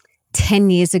probably 10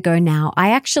 years ago now,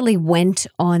 I actually went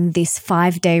on this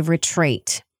 5-day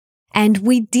retreat and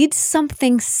we did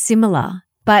something similar.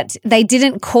 But they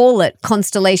didn't call it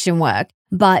constellation work.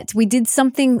 But we did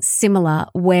something similar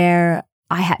where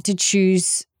I had to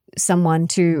choose someone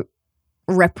to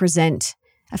represent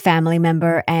a family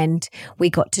member and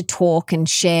we got to talk and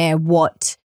share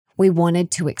what we wanted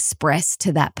to express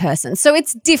to that person. So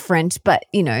it's different, but,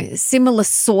 similar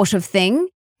sort of thing.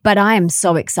 But I am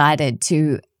so excited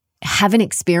to have an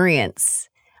experience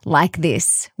like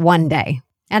this one day.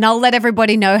 And I'll let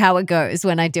everybody know how it goes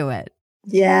when I do it.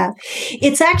 Yeah,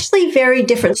 it's actually very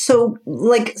different. So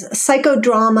like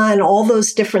psychodrama and all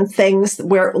those different things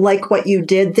where like what you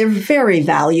did, they're very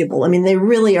valuable. I mean, they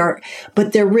really are,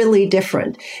 but they're really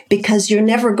different because you're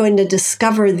never going to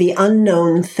discover the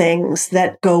unknown things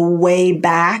that go way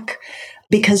back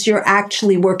because you're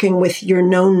actually working with your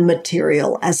known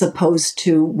material as opposed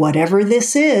to whatever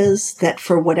this is that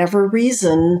for whatever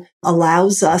reason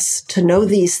allows us to know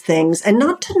these things and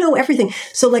not to know everything.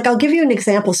 So like, I'll give you an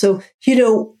example. So,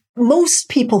 most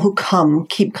people who come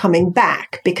keep coming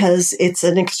back because it's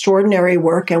an extraordinary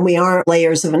work and we aren't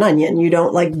layers of an onion. You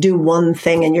don't like do one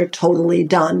thing and you're totally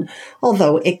done.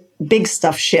 Although big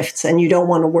stuff shifts and you don't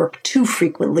want to work too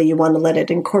frequently. You want to let it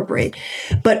incorporate.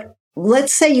 But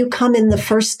let's say you come in the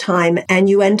first time and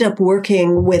you end up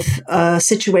working with a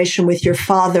situation with your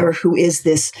father who is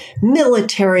this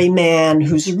military man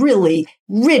who's really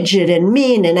rigid and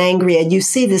mean and angry. And you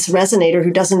see this resonator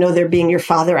who doesn't know they're being your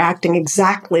father acting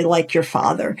exactly like your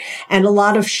father. And a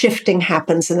lot of shifting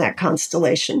happens in that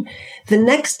constellation. The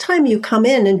next time you come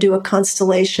in and do a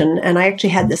constellation, and I actually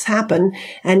had this happen,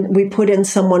 and we put in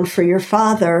someone for your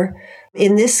father,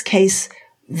 in this case,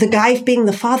 the guy being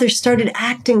the father started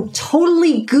acting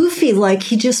totally goofy, like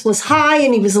he just was high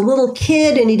and he was a little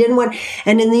kid and he didn't want,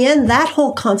 and in the end, that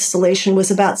whole constellation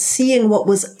was about seeing what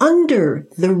was under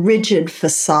the rigid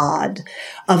facade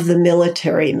of the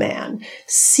military man,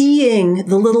 seeing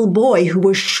the little boy who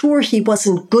was sure he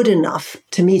wasn't good enough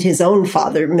to meet his own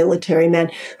father, military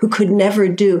man, who could never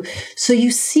do. So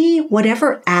you see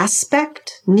whatever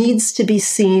aspect needs to be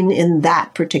seen in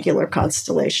that particular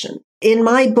constellation. In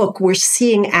my book, we're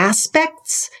seeing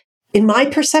aspects. In my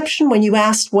perception, when you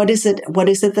asked, what is it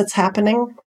that's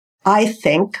happening? I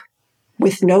think,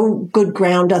 with no good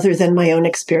ground other than my own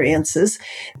experiences,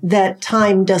 that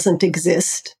time doesn't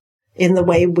exist in the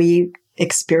way we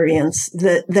experience,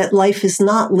 that life is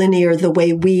not linear the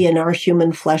way we in our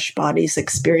human flesh bodies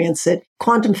experience it.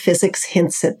 Quantum physics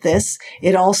hints at this.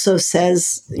 It also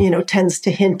says, tends to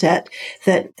hint at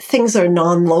that things are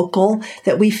non-local,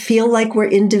 that we feel like we're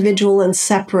individual and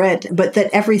separate, but that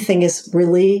everything is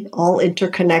really all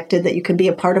interconnected, that you can be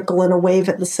a particle and a wave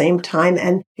at the same time.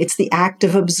 And it's the act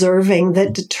of observing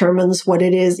that determines what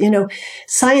it is.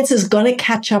 Science is going to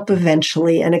catch up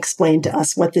eventually and explain to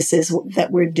us what this is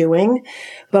that we're doing.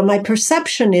 But my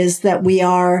perception is that we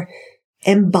are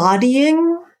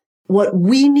embodying what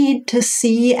we need to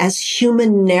see as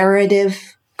human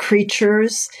narrative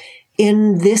creatures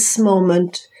in this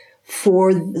moment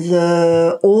for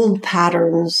the old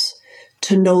patterns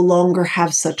to no longer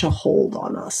have such a hold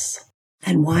on us.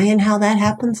 And why and how that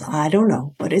happens, I don't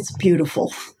know, but it's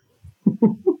beautiful.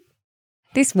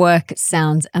 This work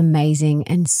sounds amazing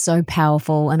and so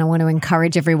powerful, and I want to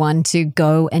encourage everyone to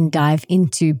go and dive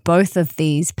into both of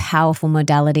these powerful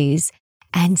modalities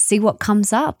and see what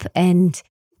comes up. And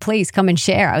please come and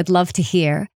share. I would love to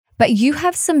hear. But you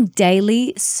have some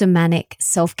daily somatic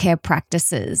self-care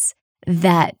practices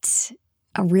that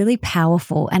are really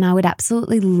powerful. And I would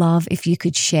absolutely love if you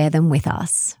could share them with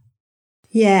us.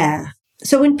 Yeah.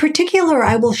 So in particular,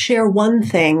 I will share one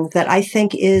thing that I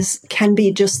think can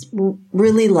be just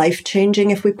really life-changing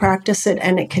if we practice it.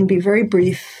 And it can be very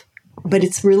brief, but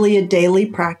it's really a daily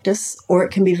practice, or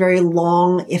it can be very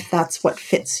long if that's what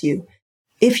fits you.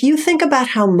 If you think about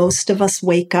how most of us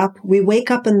wake up, we wake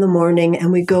up in the morning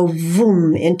and we go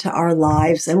vroom into our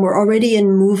lives, and we're already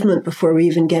in movement before we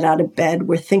even get out of bed.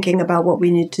 We're thinking about what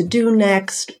we need to do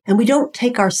next, and we don't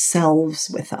take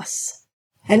ourselves with us.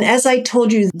 And as I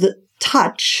told you, the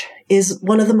touch is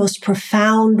one of the most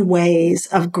profound ways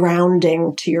of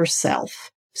grounding to yourself.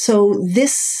 So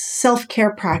this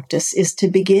self-care practice is to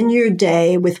begin your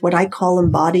day with what I call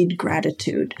embodied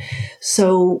gratitude.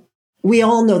 So we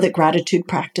all know that gratitude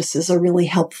practices are really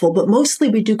helpful, but mostly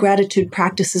we do gratitude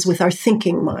practices with our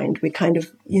thinking mind. We kind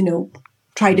of,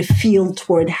 try to feel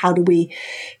toward how do we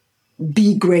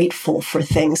be grateful for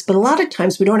things. But a lot of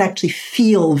times we don't actually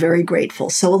feel very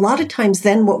grateful. So a lot of times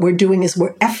then what we're doing is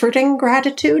we're efforting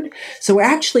gratitude. So we're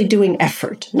actually doing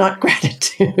effort, not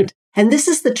gratitude. And this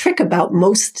is the trick about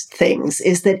most things,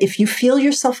 is that if you feel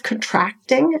yourself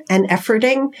contracting and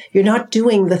efforting, you're not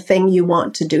doing the thing you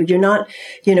want to do. You're not,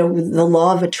 the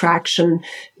law of attraction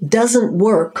doesn't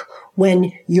work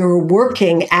when you're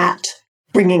working at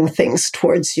bringing things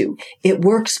towards you. It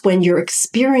works when you're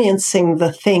experiencing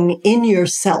the thing in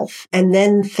yourself, and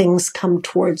then things come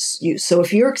towards you. So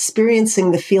if you're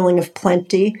experiencing the feeling of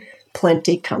plenty,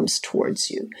 plenty comes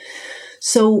towards you.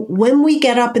 So when we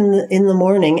get up in the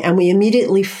morning and we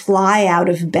immediately fly out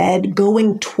of bed,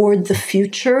 going toward the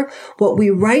future, what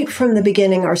we right from the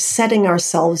beginning are setting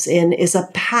ourselves in is a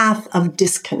path of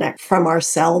disconnect from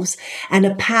ourselves, and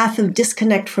a path of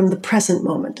disconnect from the present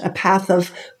moment, a path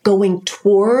of going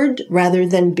toward rather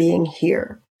than being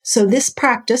here. So this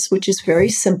practice, which is very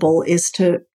simple, is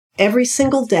to every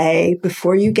single day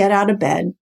before you get out of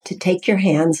bed, to take your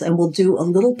hands, and we'll do a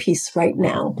little piece right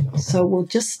now. So we'll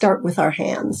just start with our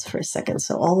hands for a second,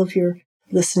 so all of your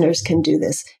listeners can do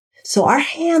this. So our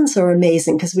hands are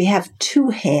amazing because we have two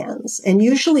hands, and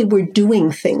usually we're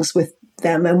doing things with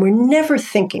them and we're never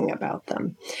thinking about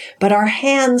them. But our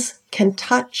hands can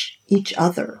touch each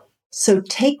other. So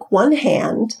take one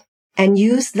hand and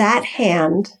use that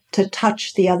hand to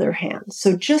touch the other hand.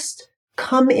 So just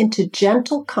come into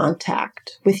gentle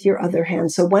contact with your other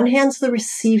hand. So one hand's the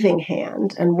receiving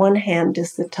hand and one hand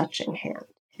is the touching hand.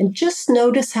 And just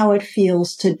notice how it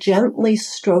feels to gently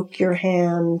stroke your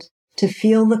hand, to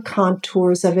feel the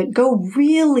contours of it. Go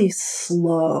really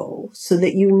slow so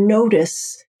that you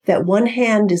notice that one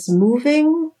hand is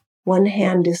moving, one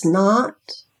hand is not.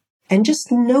 And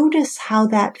just notice how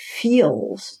that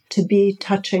feels to be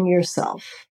touching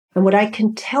yourself. And what I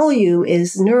can tell you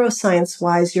is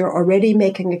neuroscience-wise, you're already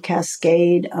making a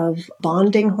cascade of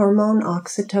bonding hormone,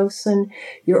 oxytocin.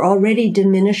 You're already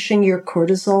diminishing your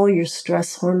cortisol, your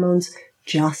stress hormones,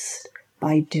 just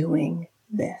by doing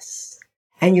this.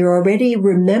 And you're already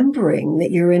remembering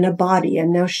that you're in a body.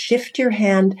 And now shift your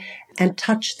hand and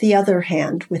touch the other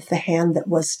hand with the hand that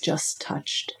was just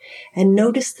touched. And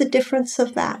notice the difference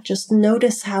of that. Just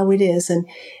notice how it is and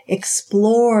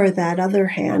explore that other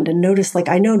hand. And notice, like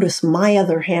I notice my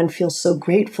other hand feels so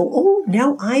grateful. Oh,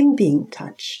 now I'm being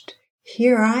touched.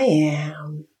 Here I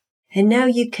am. And now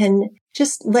you can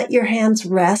just let your hands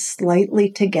rest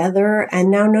lightly together. And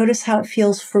now notice how it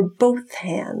feels for both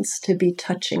hands to be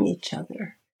touching each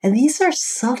other. And these are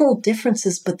subtle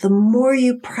differences, but the more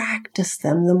you practice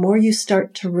them, the more you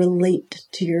start to relate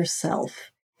to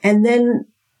yourself. And then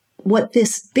what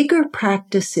this bigger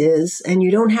practice is, and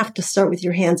you don't have to start with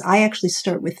your hands, I actually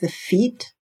start with the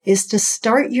feet, is to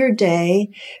start your day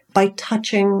by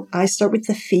touching, I start with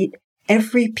the feet,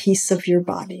 every piece of your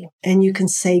body. And you can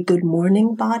say, good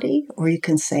morning, body, or you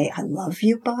can say, I love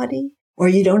you, body. Or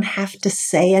you don't have to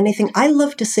say anything. I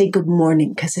love to say good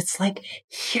morning because it's like,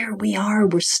 here we are,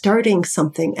 we're starting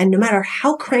something. And no matter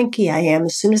how cranky I am,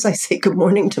 as soon as I say good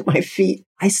morning to my feet,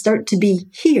 I start to be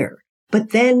here.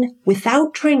 But then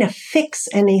without trying to fix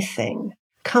anything,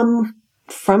 come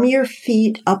from your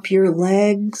feet, up your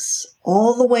legs,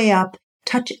 all the way up,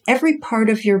 touch every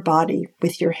part of your body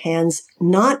with your hands,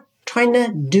 not trying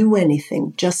to do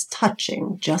anything, just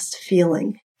touching, just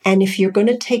feeling. And if you're going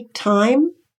to take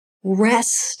time,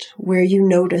 rest where you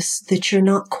notice that you're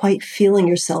not quite feeling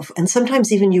yourself. And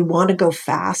sometimes even you want to go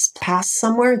fast past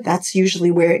somewhere. That's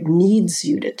usually where it needs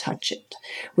you to touch it,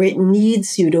 where it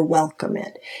needs you to welcome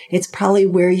it. It's probably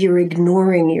where you're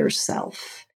ignoring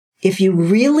yourself. If you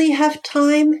really have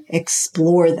time,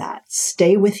 explore that.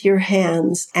 Stay with your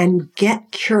hands and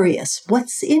get curious.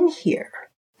 What's in here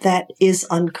that is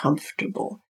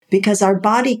uncomfortable? because our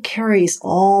body carries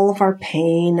all of our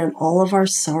pain and all of our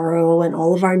sorrow and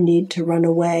all of our need to run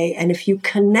away. And if you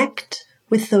connect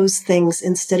with those things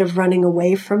instead of running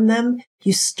away from them,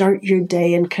 you start your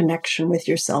day in connection with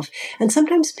yourself. And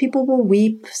sometimes people will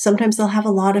weep. Sometimes they'll have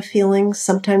a lot of feelings.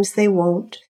 Sometimes they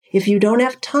won't. If you don't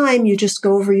have time, you just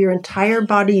go over your entire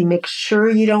body. You make sure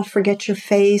you don't forget your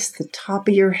face, the top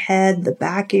of your head, the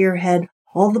back of your head,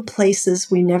 all the places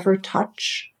we never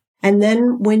touch. And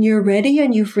then when you're ready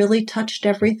and you've really touched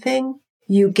everything,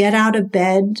 you get out of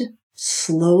bed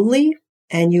slowly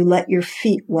and you let your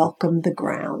feet welcome the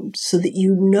ground so that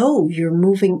you know you're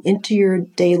moving into your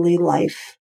daily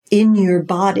life in your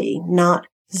body, not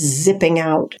zipping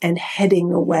out and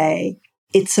heading away.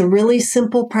 It's a really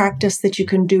simple practice that you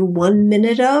can do 1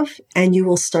 minute of, and you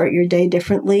will start your day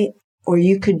differently. Or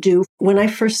you could do, when I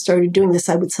first started doing this,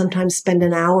 I would sometimes spend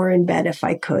an hour in bed if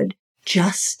I could,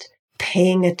 just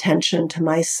paying attention to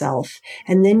myself.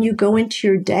 And then you go into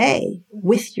your day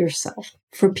with yourself.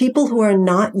 For people who are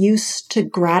not used to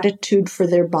gratitude for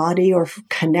their body or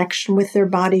connection with their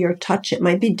body or touch, it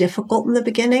might be difficult in the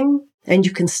beginning. And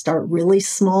you can start really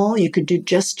small. You could do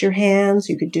just your hands.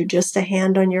 You could do just a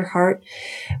hand on your heart.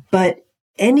 But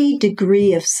any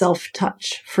degree of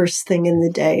self-touch first thing in the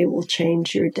day will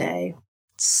change your day.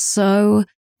 So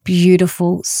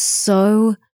beautiful,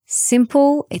 so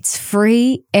simple. It's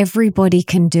free. Everybody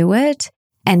can do it.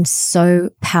 And so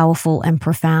powerful and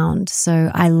profound. So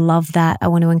I love that. I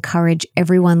want to encourage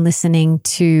everyone listening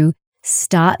to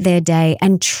start their day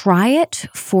and try it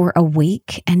for a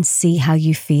week and see how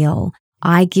you feel.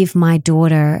 I give my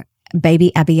daughter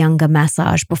baby Abhyanga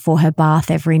massage before her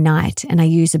bath every night, and I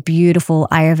use a beautiful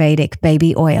Ayurvedic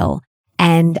baby oil.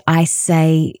 And I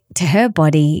say to her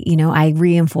body, I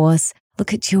reinforce,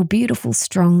 look at your beautiful,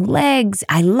 strong legs.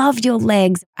 I love your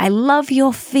legs. I love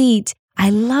your feet.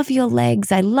 I love your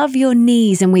legs. I love your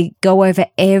knees. And we go over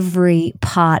every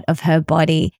part of her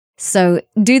body. So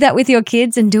do that with your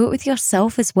kids and do it with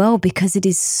yourself as well, because it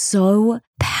is so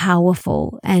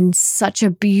powerful and such a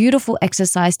beautiful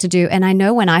exercise to do. And I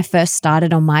know when I first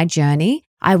started on my journey,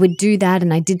 I would do that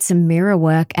and I did some mirror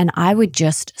work and I would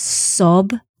just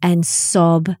sob and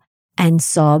sob and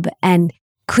sob and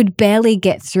could barely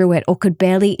get through it or could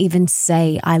barely even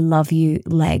say, I love you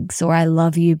legs or I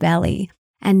love you belly.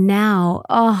 And now,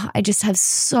 I just have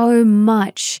so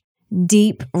much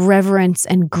deep reverence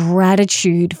and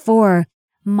gratitude for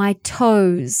my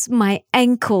toes, my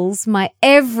ankles, my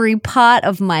every part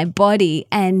of my body.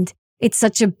 And it's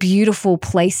such a beautiful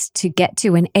place to get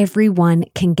to, and everyone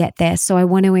can get there. So I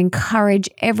want to encourage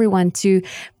everyone to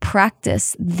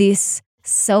practice this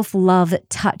self-love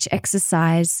touch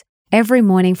exercise every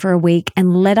morning for a week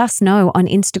and let us know on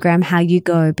Instagram how you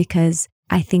go, because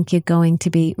I think you're going to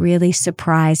be really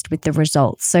surprised with the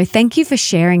results. So thank you for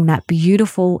sharing that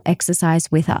beautiful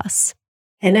exercise with us.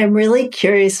 And I'm really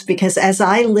curious because as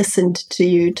I listened to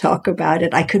you talk about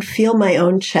it, I could feel my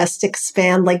own chest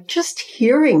expand, like just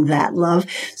hearing that, love.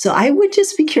 So I would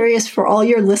just be curious for all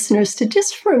your listeners to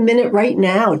just for a minute right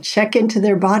now, check into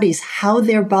their bodies, how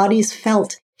their bodies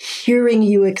felt hearing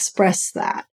you express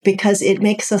that. Because it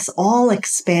makes us all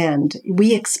expand.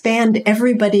 We expand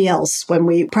everybody else when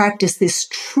we practice this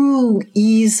true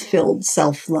ease-filled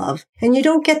self-love. And you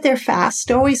don't get there fast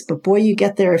always, but boy, you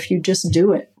get there if you just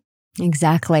do it.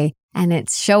 Exactly. And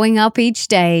it's showing up each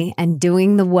day and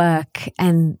doing the work.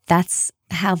 And that's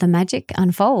how the magic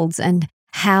unfolds and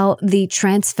how the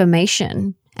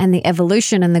transformation and the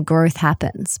evolution and the growth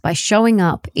happens, by showing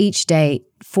up each day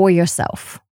for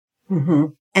yourself. Mm-hmm.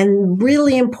 And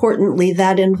really importantly,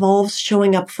 that involves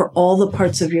showing up for all the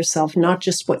parts of yourself, not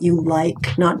just what you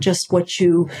like, not just what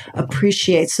you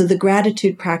appreciate. So the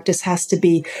gratitude practice has to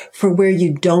be for where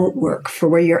you don't work, for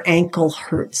where your ankle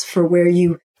hurts, for where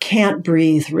you can't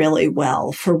breathe really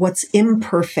well, for what's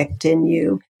imperfect in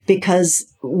you,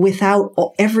 because without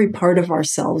every part of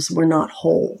ourselves, we're not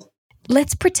whole.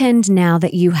 Let's pretend now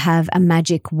that you have a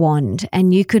magic wand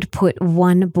and you could put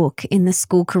one book in the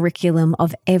school curriculum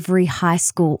of every high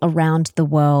school around the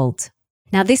world.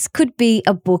 Now, this could be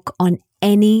a book on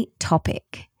any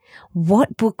topic.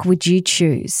 What book would you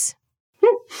choose?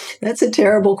 That's a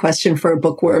terrible question for a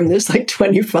bookworm. There's like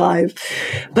 25.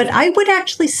 But I would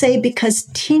actually say, because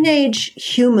teenage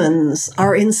humans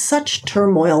are in such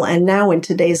turmoil, and now in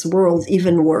today's world,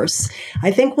 even worse,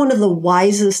 I think one of the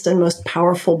wisest and most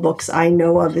powerful books I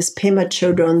know of is Pema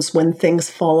Chodron's When Things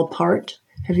Fall Apart.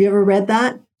 Have you ever read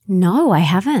that? No, I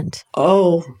haven't.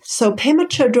 Oh, so Pema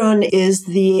Chodron is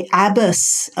the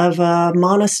abbess of a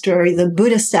monastery, the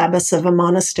Buddhist abbess of a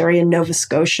monastery in Nova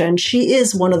Scotia. And she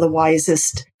is one of the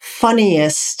wisest,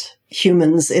 funniest,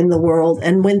 humans in the world.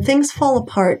 And when things fall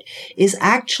apart is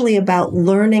actually about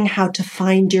learning how to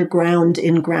find your ground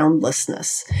in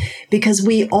groundlessness. Because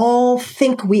we all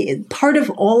think part of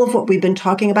all of what we've been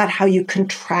talking about, how you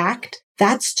contract,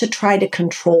 that's to try to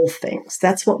control things.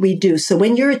 That's what we do. So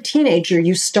when you're a teenager,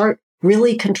 you start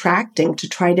really contracting to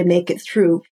try to make it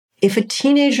through. If a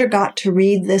teenager got to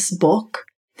read this book,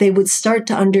 they would start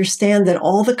to understand that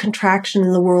all the contraction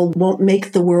in the world won't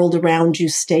make the world around you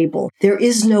stable. There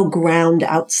is no ground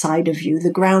outside of you. The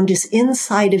ground is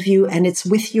inside of you, and it's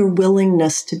with your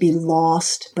willingness to be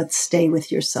lost, but stay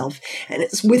with yourself. And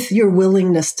it's with your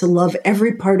willingness to love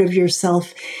every part of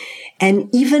yourself, and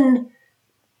even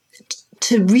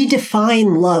to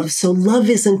redefine love. So love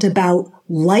isn't about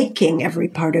liking every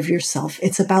part of yourself.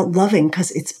 It's about loving because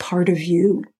it's part of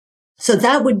you. So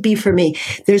that would be for me.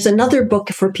 There's another book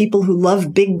for people who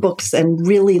love big books and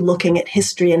really looking at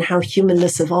history and how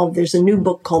humanness evolved. There's a new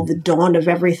book called The Dawn of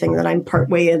Everything that I'm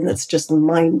partway in that's just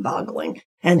mind-boggling.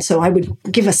 And so I would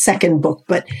give a second book.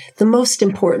 But the most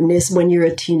important is when you're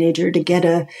a teenager to get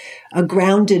a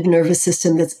grounded nervous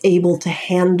system that's able to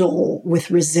handle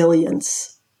with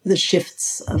resilience the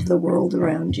shifts of the world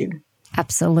around you.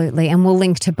 Absolutely. And we'll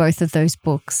link to both of those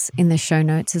books in the show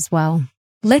notes as well.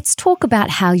 Let's talk about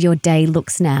how your day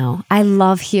looks now. I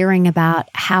love hearing about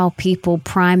how people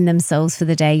prime themselves for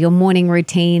the day, your morning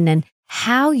routine, and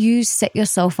how you set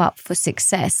yourself up for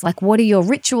success. Like, what are your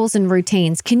rituals and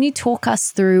routines? Can you talk us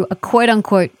through a quote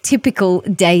unquote typical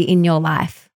day in your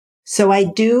life? So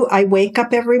I wake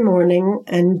up every morning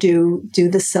and do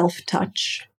the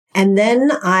self-touch. And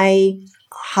then I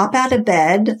hop out of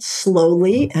bed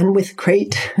slowly and with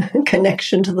great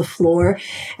connection to the floor.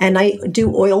 And I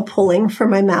do oil pulling for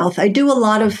my mouth. I do a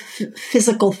lot of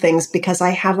physical things because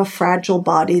I have a fragile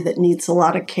body that needs a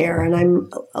lot of care. And I'm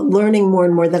learning more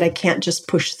and more that I can't just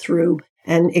push through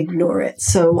and ignore it.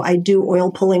 So I do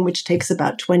oil pulling, which takes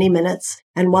about 20 minutes.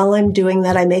 And while I'm doing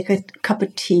that, I make a cup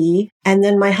of tea. And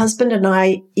then my husband and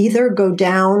I either go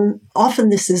down. Often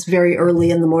this is very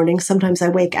early in the morning. Sometimes I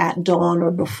wake at dawn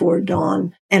or before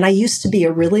dawn. And I used to be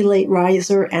a really late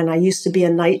riser and I used to be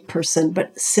a night person.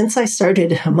 But since I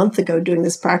started a month ago doing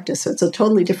this practice, so it's a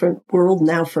totally different world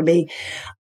now for me.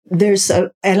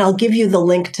 And I'll give you the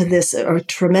link to this, a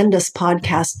tremendous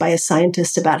podcast by a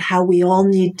scientist about how we all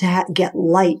need to get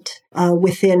light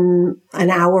within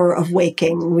an hour of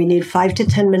waking. We need 5 to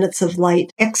 10 minutes of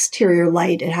light, exterior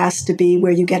light. It has to be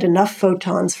where you get enough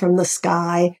photons from the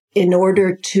sky in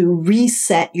order to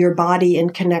reset your body in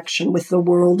connection with the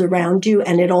world around you.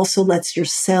 And it also lets your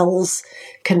cells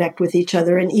connect with each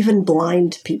other. And even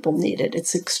blind people need it.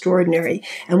 It's extraordinary.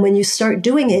 And when you start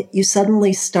doing it, you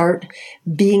suddenly start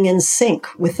being in sync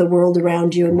with the world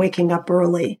around you and waking up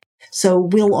early. So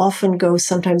we'll often go,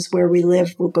 sometimes where we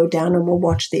live, we'll go down and we'll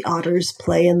watch the otters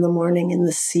play in the morning in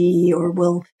the sea, or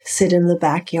we'll sit in the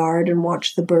backyard and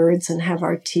watch the birds and have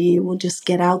our tea. We'll just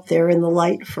get out there in the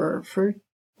light for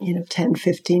 10,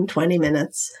 15, 20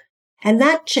 minutes. And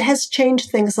that has changed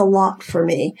things a lot for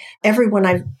me. Everyone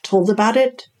I've told about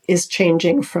it is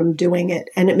changing from doing it,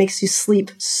 and it makes you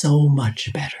sleep so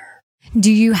much better.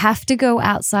 Do you have to go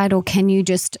outside, or can you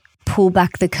just pull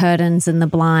back the curtains and the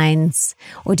blinds,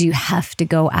 or do you have to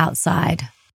go outside?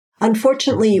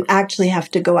 Unfortunately, you actually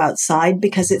have to go outside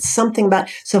because it's something about,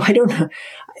 so I don't know.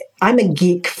 I'm a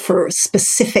geek for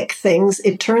specific things.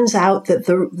 It turns out that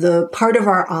the part of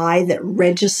our eye that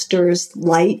registers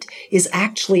light is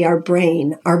actually our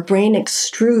brain. Our brain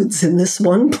extrudes in this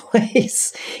one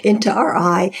place into our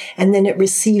eye, and then it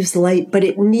receives light, but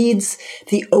it needs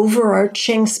the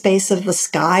overarching space of the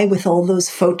sky with all those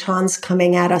photons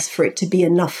coming at us for it to be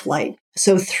enough light.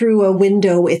 So through a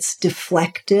window, it's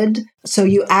deflected. So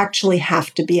you actually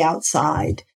have to be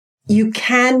outside. You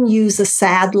can use a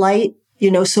sad light.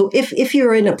 So if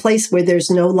you're in a place where there's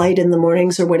no light in the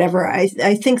mornings or whatever, I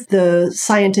think the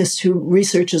scientist who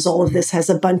researches all of this has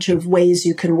a bunch of ways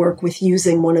you can work with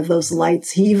using one of those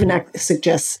lights. He even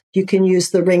suggests you can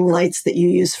use the ring lights that you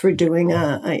use for doing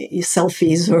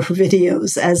selfies or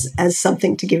videos as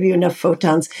something to give you enough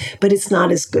photons, but it's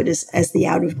not as good as the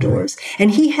out of doors.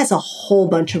 And he has a whole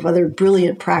bunch of other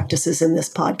brilliant practices in this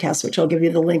podcast, which I'll give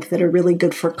you the link, that are really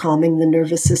good for calming the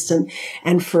nervous system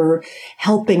and for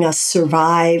helping us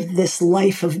survive this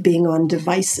life of being on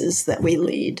devices that we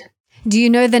lead. Do you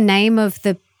know the name of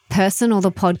the person or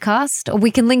the podcast? Or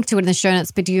we can link to it in the show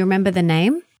notes, but do you remember the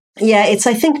name? Yeah, it's,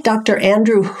 I think, Dr.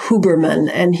 Andrew Huberman,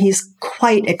 and he's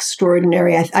quite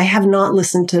extraordinary. I have not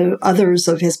listened to others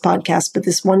of his podcasts, but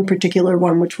this one particular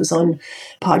one, which was on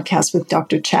podcast with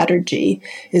Dr. Chatterjee,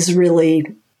 is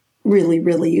really, really,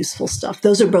 really useful stuff.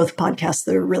 Those are both podcasts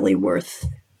that are really worth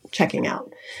checking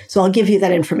out. So I'll give you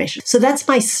that information. So that's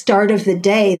my start of the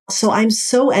day. So I'm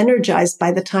so energized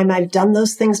by the time I've done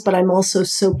those things, but I'm also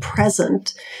so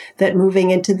present that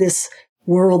moving into this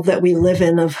world that we live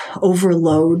in of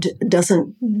overload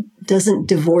doesn't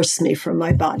divorce me from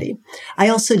my body. I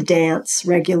also dance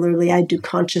regularly. I do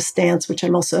conscious dance, which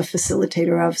I'm also a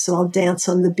facilitator of. So I'll dance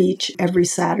on the beach every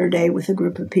Saturday with a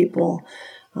group of people,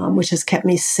 which has kept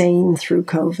me sane through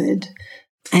COVID.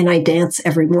 And I dance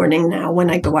every morning now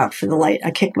when I go out for the light. I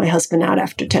kick my husband out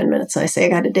after 10 minutes. I say, I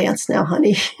got to dance now,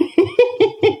 honey.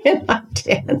 And I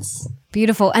dance.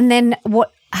 Beautiful. And then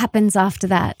what happens after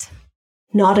that?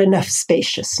 Not enough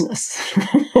spaciousness.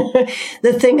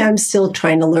 The thing I'm still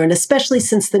trying to learn, especially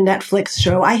since the Netflix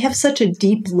show, I have such a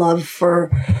deep love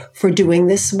for doing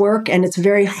this work, and it's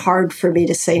very hard for me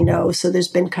to say no. So there's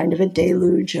been kind of a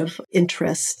deluge of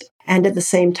interest. And at the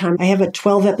same time, I have a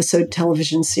 12-episode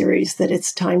television series that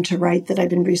it's time to write that I've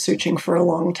been researching for a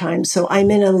long time. So I'm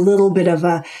in a little bit of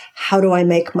a, how do I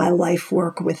make my life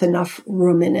work with enough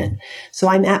room in it? So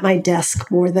I'm at my desk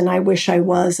more than I wish I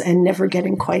was and never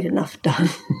getting quite enough done,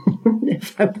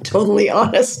 if I'm totally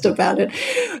honest about it.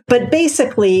 But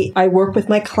basically, I work with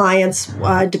my clients,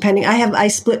 I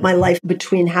split my life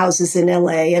between houses in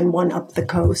LA and one up the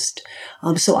coast.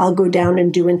 So I'll go down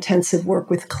and do intensive work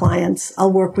with clients.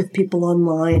 I'll work with people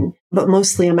online, but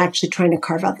mostly I'm actually trying to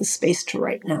carve out the space to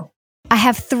write now. I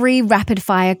have 3 rapid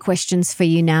fire questions for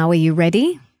you now. Are you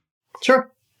ready? Sure.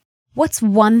 What's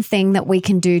one thing that we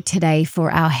can do today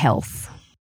for our health?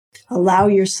 Allow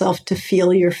yourself to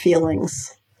feel your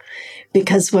feelings.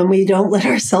 Because when we don't let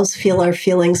ourselves feel our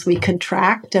feelings, we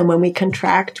contract. And when we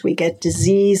contract, we get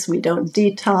disease. We don't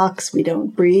detox. We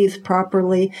don't breathe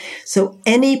properly. So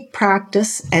any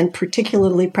practice, and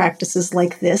particularly practices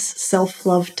like this,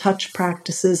 self-love touch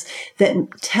practices that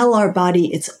tell our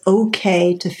body it's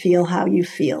okay to feel how you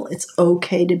feel. It's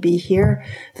okay to be here.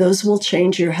 Those will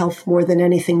change your health more than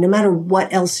anything. No matter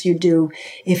what else you do,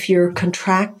 if you're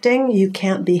contracting, you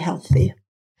can't be healthy.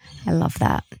 I love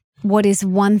that. What is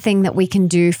one thing that we can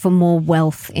do for more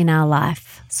wealth in our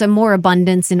life? So more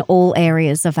abundance in all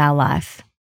areas of our life.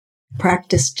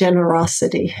 Practice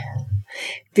generosity,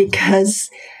 because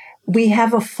we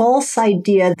have a false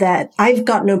idea that I've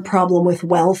got no problem with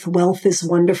wealth. Wealth is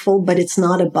wonderful, but it's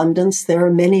not abundance. There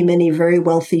are many, many very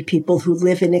wealthy people who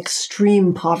live in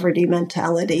extreme poverty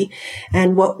mentality.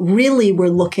 And what really we're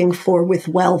looking for with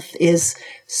wealth is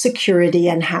security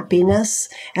and happiness.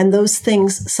 And those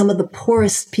things, some of the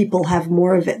poorest people have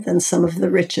more of it than some of the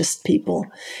richest people.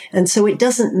 And so it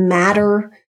doesn't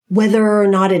matter whether or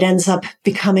not it ends up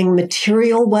becoming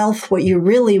material wealth. What you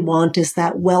really want is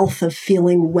that wealth of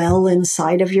feeling well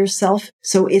inside of yourself.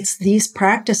 So it's these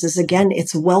practices, again,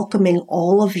 it's welcoming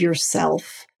all of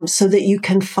yourself so that you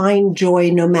can find joy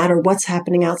no matter what's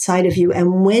happening outside of you.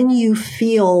 And when you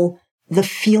feel the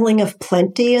feeling of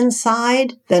plenty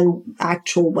inside, then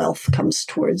actual wealth comes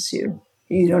towards you.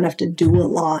 You don't have to do a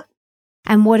lot.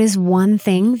 And what is one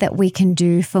thing that we can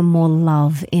do for more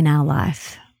love in our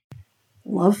life?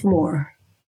 Love more.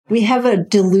 We have a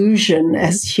delusion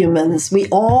as humans. We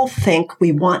all think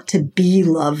we want to be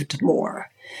loved more.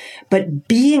 But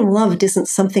being loved isn't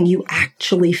something you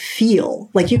actually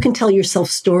feel. Like you can tell yourself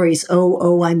stories,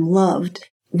 oh, I'm loved.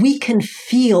 We can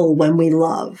feel when we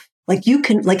love. Like you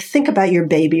can, think about your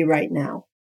baby right now.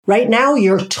 Right now,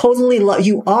 you're totally love.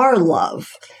 You are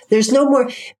love. There's no more.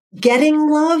 Getting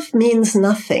love means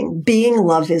nothing. Being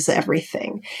love is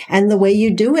everything. And the way you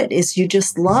do it is you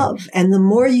just love. And the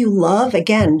more you love,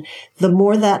 again, the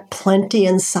more that plenty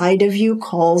inside of you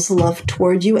calls love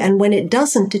toward you. And when it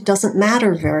doesn't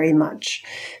matter very much.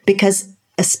 Because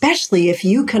especially if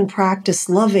you can practice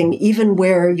loving even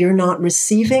where you're not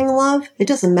receiving love, it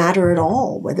doesn't matter at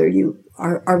all whether you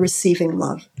are receiving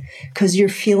love because you're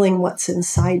feeling what's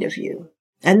inside of you.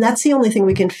 And that's the only thing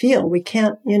we can feel. We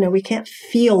can't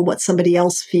feel what somebody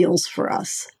else feels for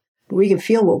us. But we can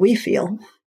feel what we feel.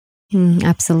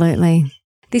 Absolutely.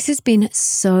 This has been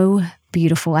so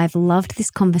beautiful. I've loved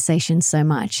this conversation so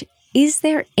much. Is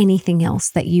there anything else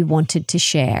that you wanted to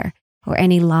share or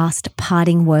any last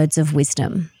parting words of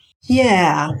wisdom?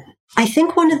 Yeah. I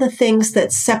think one of the things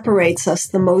that separates us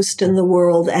the most in the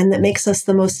world and that makes us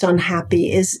the most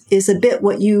unhappy is a bit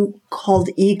what you called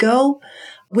ego,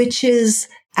 which is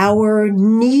our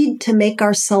need to make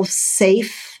ourselves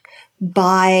safe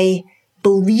by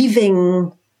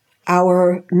believing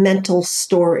our mental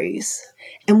stories.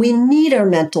 And we need our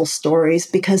mental stories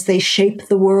because they shape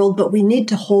the world, but we need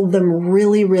to hold them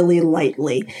really, really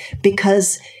lightly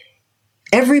because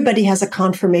everybody has a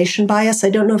confirmation bias. I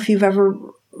don't know if you've ever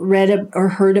read or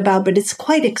heard about, but it's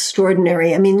quite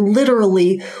extraordinary. I mean,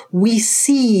 literally, we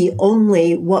see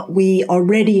only what we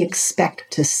already expect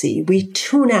to see. We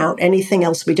tune out anything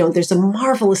else we don't. There's a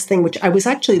marvelous thing, which I was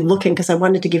actually looking because I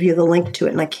wanted to give you the link to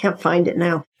it, and I can't find it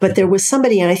now. But there was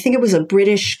somebody, and I think it was a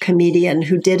British comedian,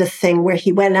 who did a thing where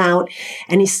he went out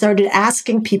and he started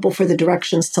asking people for the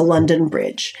directions to London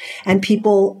Bridge. And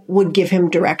people would give him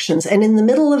directions. And in the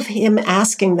middle of him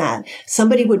asking that,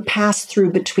 somebody would pass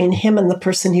through between him and the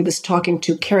person he was talking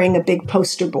to carrying a big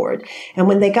poster board. And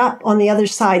when they got on the other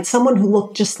side, someone who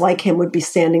looked just like him would be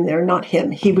standing there, not him.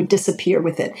 He would disappear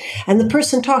with it. And the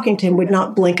person talking to him would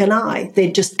not blink an eye.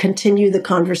 They'd just continue the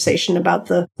conversation about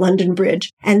the London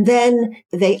Bridge. And then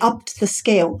they upped the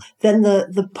scale. Then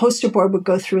the poster board would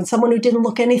go through and someone who didn't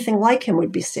look anything like him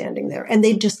would be standing there. And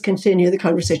they'd just continue the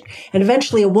conversation. And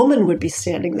eventually a woman would be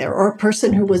standing there, or a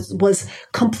person who was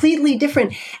completely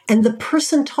different. And the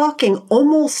person talking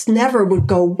almost never would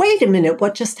go, wait a minute,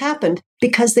 what just happened?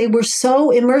 Because they were so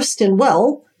immersed in,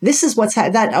 well, this is what's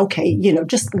that. Okay,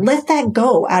 just let that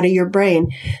go out of your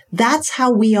brain. That's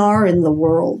how we are in the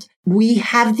world. We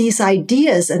have these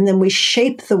ideas and then we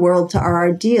shape the world to our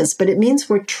ideas, but it means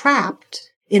we're trapped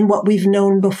in what we've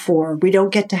known before. We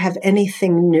don't get to have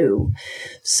anything new.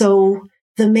 So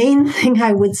the main thing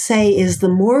I would say is the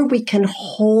more we can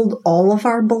hold all of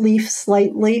our beliefs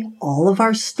lightly, all of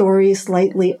our stories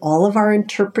lightly, all of our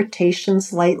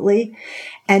interpretations lightly,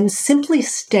 and simply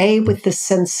stay with the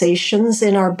sensations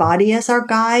in our body as our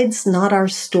guides, not our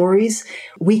stories,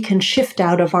 we can shift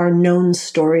out of our known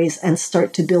stories and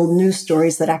start to build new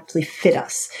stories that actually fit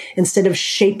us instead of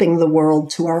shaping the world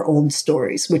to our old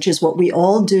stories, which is what we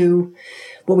all do,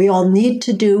 what we all need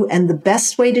to do. And the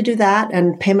best way to do that,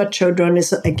 and Pema Chodron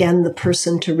is, again, the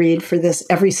person to read for this.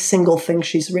 Every single thing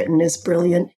she's written is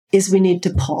brilliant, is we need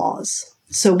to pause.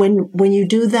 So when you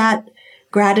do that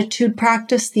gratitude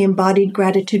practice, the embodied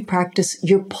gratitude practice,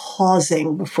 you're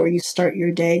pausing before you start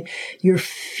your day. You're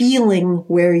feeling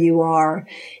where you are.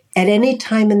 At any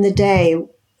time in the day,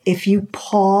 if you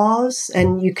pause,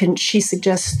 and she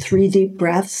suggests 3 deep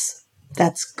breaths,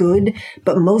 that's good.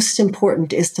 But most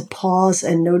important is to pause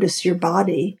and notice your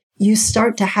body. You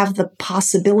start to have the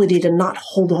possibility to not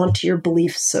hold on to your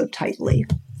beliefs so tightly.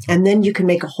 And then you can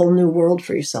make a whole new world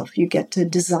for yourself. You get to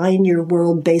design your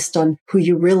world based on who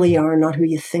you really are, not who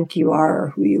you think you are or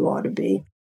who you ought to be.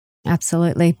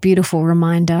 Absolutely. Beautiful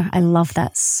reminder. I love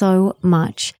that so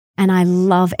much. And I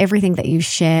love everything that you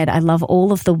shared. I love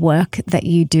all of the work that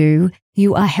you do.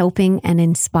 You are helping and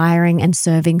inspiring and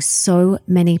serving so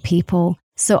many people.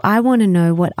 So I want to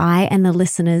know what I and the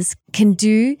listeners can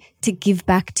do to give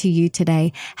back to you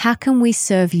today. How can we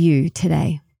serve you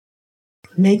today?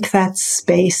 Make that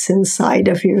space inside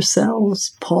of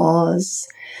yourselves. Pause.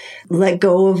 Let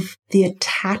go of the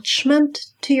attachment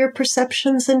to your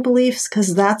perceptions and beliefs,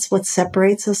 because that's what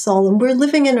separates us all. And we're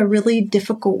living in a really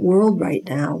difficult world right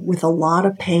now with a lot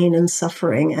of pain and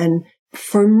suffering. And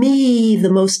for me,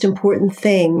 the most important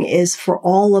thing is for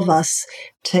all of us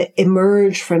to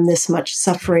emerge from this much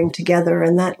suffering together.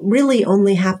 And that really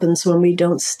only happens when we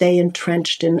don't stay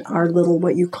entrenched in our little,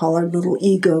 what you call our little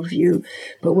ego view,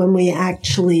 but when we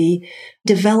actually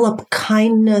develop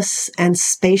kindness and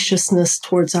spaciousness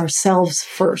towards ourselves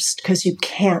first, because you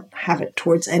can't have it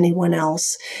towards anyone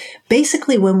else.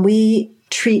 Basically, when we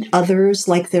treat others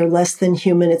like they're less than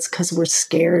human, it's because we're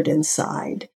scared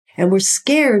inside. And we're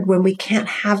scared when we can't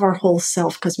have our whole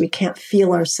self because we can't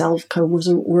feel ourselves because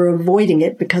we're avoiding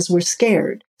it because we're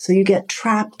scared. So you get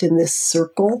trapped in this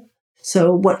circle.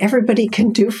 So what everybody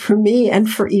can do for me and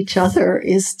for each other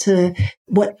is to,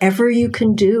 whatever you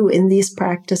can do in these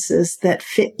practices that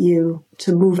fit you,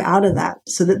 to move out of that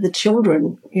so that the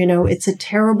children, it's a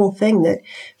terrible thing that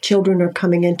children are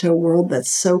coming into a world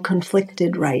that's so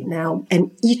conflicted right now.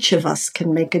 And each of us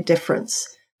can make a difference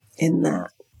in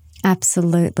that.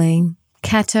 Absolutely.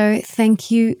 Kato, thank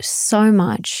you so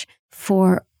much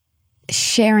for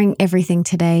sharing everything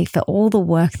today, for all the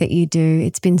work that you do.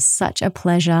 It's been such a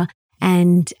pleasure.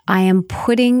 And I am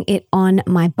putting it on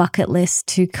my bucket list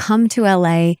to come to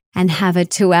LA and have a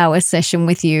 2-hour session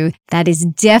with you. That is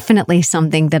definitely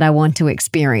something that I want to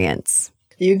experience.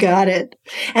 You got it.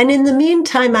 And in the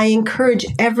meantime, I encourage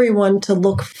everyone to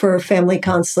look for a family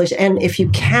constellation. And if you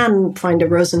can find a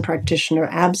Rosen practitioner,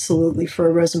 absolutely for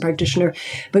a Rosen practitioner.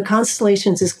 But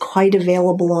Constellations is quite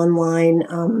available online.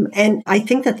 And I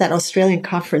think that Australian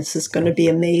conference is going to be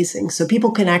amazing. So people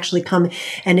can actually come.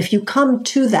 And if people come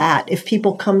to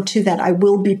that, I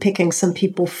will be picking some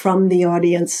people from the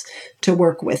audience to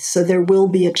work with. So there will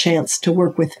be a chance to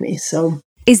work with me. So,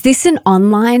 is this an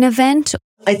online event?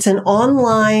 It's an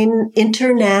online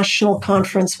international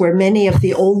conference where many of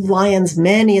the old lions,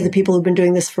 many of the people who've been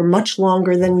doing this for much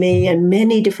longer than me and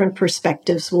many different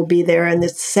perspectives will be there. And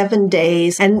it's 7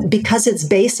 days. And because it's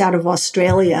based out of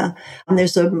Australia, and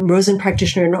there's a Rosen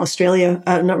practitioner in Australia,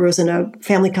 not Rosen, a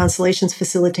family constellations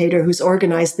facilitator who's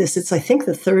organized this. It's, I think,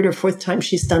 the 3rd or 4th time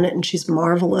she's done it, and she's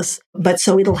marvelous. But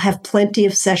so it'll have plenty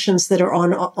of sessions that are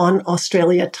on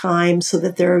Australia time so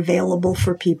that they're available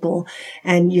for people.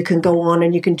 And you can go on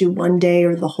and you can do one day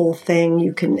or the whole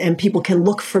thing. And people can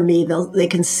look for me. They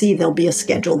can see there'll be a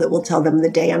schedule that will tell them the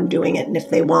day I'm doing it. And if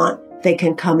they want, they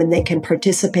can come and they can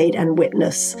participate and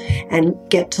witness and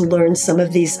get to learn some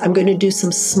of these. I'm going to do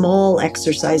some small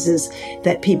exercises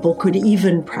that people could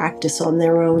even practice on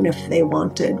their own if they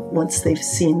wanted once they've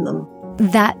seen them.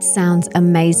 That sounds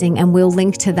amazing, and we'll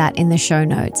link to that in the show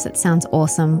notes. That sounds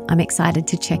awesome. I'm excited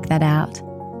to check that out.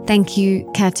 Thank you,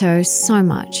 Kato, so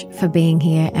much for being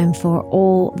here and for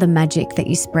all the magic that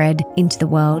you spread into the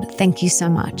world. Thank you so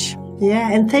much.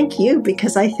 Yeah, and thank you,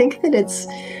 because I think that it's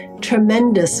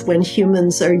tremendous when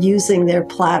humans are using their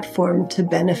platform to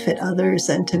benefit others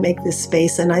and to make this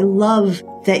space. And I love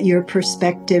that your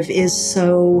perspective is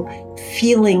so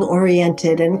feeling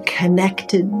oriented and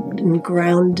connected and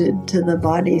grounded to the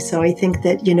body. So I think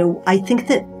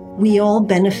that, we all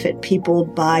benefit people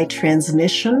by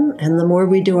transmission. And the more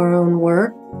we do our own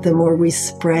work, the more we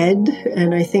spread.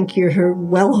 And I think you're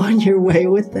well on your way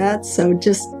with that. So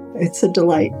it's a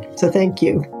delight. So thank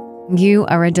you. You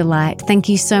are a delight. Thank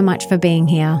you so much for being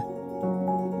here.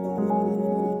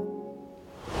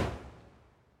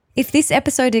 If this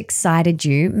episode excited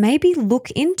you, maybe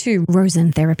look into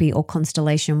Rosen therapy or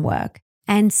constellation work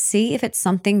and see if it's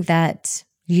something that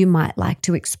you might like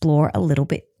to explore a little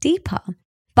bit deeper.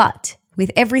 But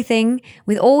with everything,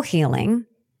 with all healing,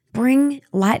 bring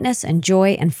lightness and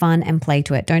joy and fun and play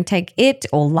to it. Don't take it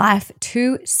or life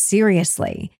too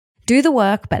seriously. Do the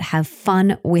work, but have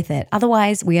fun with it.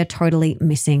 Otherwise, we are totally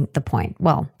missing the point.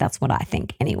 Well, that's what I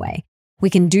think anyway. We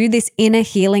can do this inner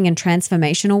healing and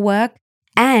transformational work,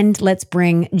 and let's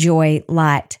bring joy,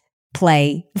 light,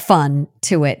 play, fun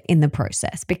to it in the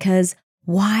process, because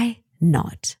why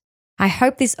not? I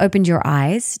hope this opened your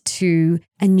eyes to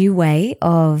a new way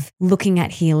of looking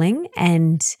at healing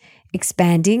and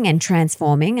expanding and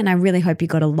transforming, and I really hope you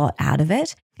got a lot out of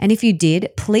it. And if you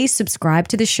did, please subscribe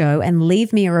to the show and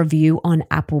leave me a review on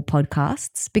Apple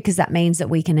Podcasts, because that means that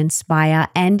we can inspire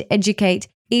and educate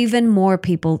even more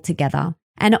people together.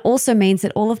 And it also means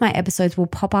that all of my episodes will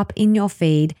pop up in your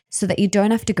feed so that you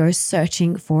don't have to go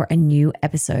searching for a new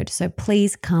episode. So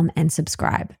please come and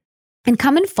subscribe. And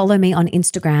come and follow me on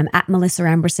Instagram at Melissa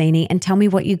Ambrosini and tell me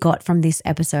what you got from this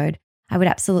episode. I would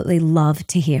absolutely love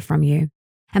to hear from you.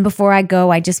 And before I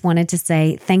go, I just wanted to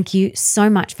say thank you so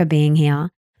much for being here,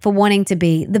 for wanting to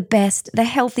be the best, the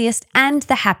healthiest, and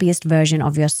the happiest version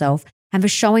of yourself, and for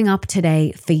showing up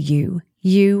today for you.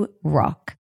 You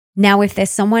rock. Now, if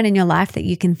there's someone in your life that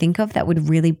you can think of that would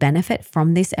really benefit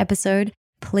from this episode,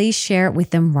 please share it with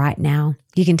them right now.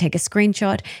 You can take a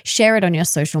screenshot, share it on your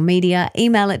social media,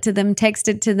 email it to them, text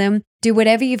it to them, do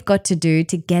whatever you've got to do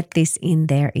to get this in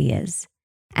their ears.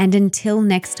 And until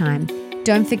next time,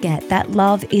 don't forget that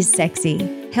love is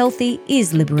sexy, healthy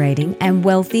is liberating, and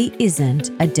wealthy isn't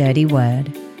a dirty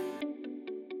word.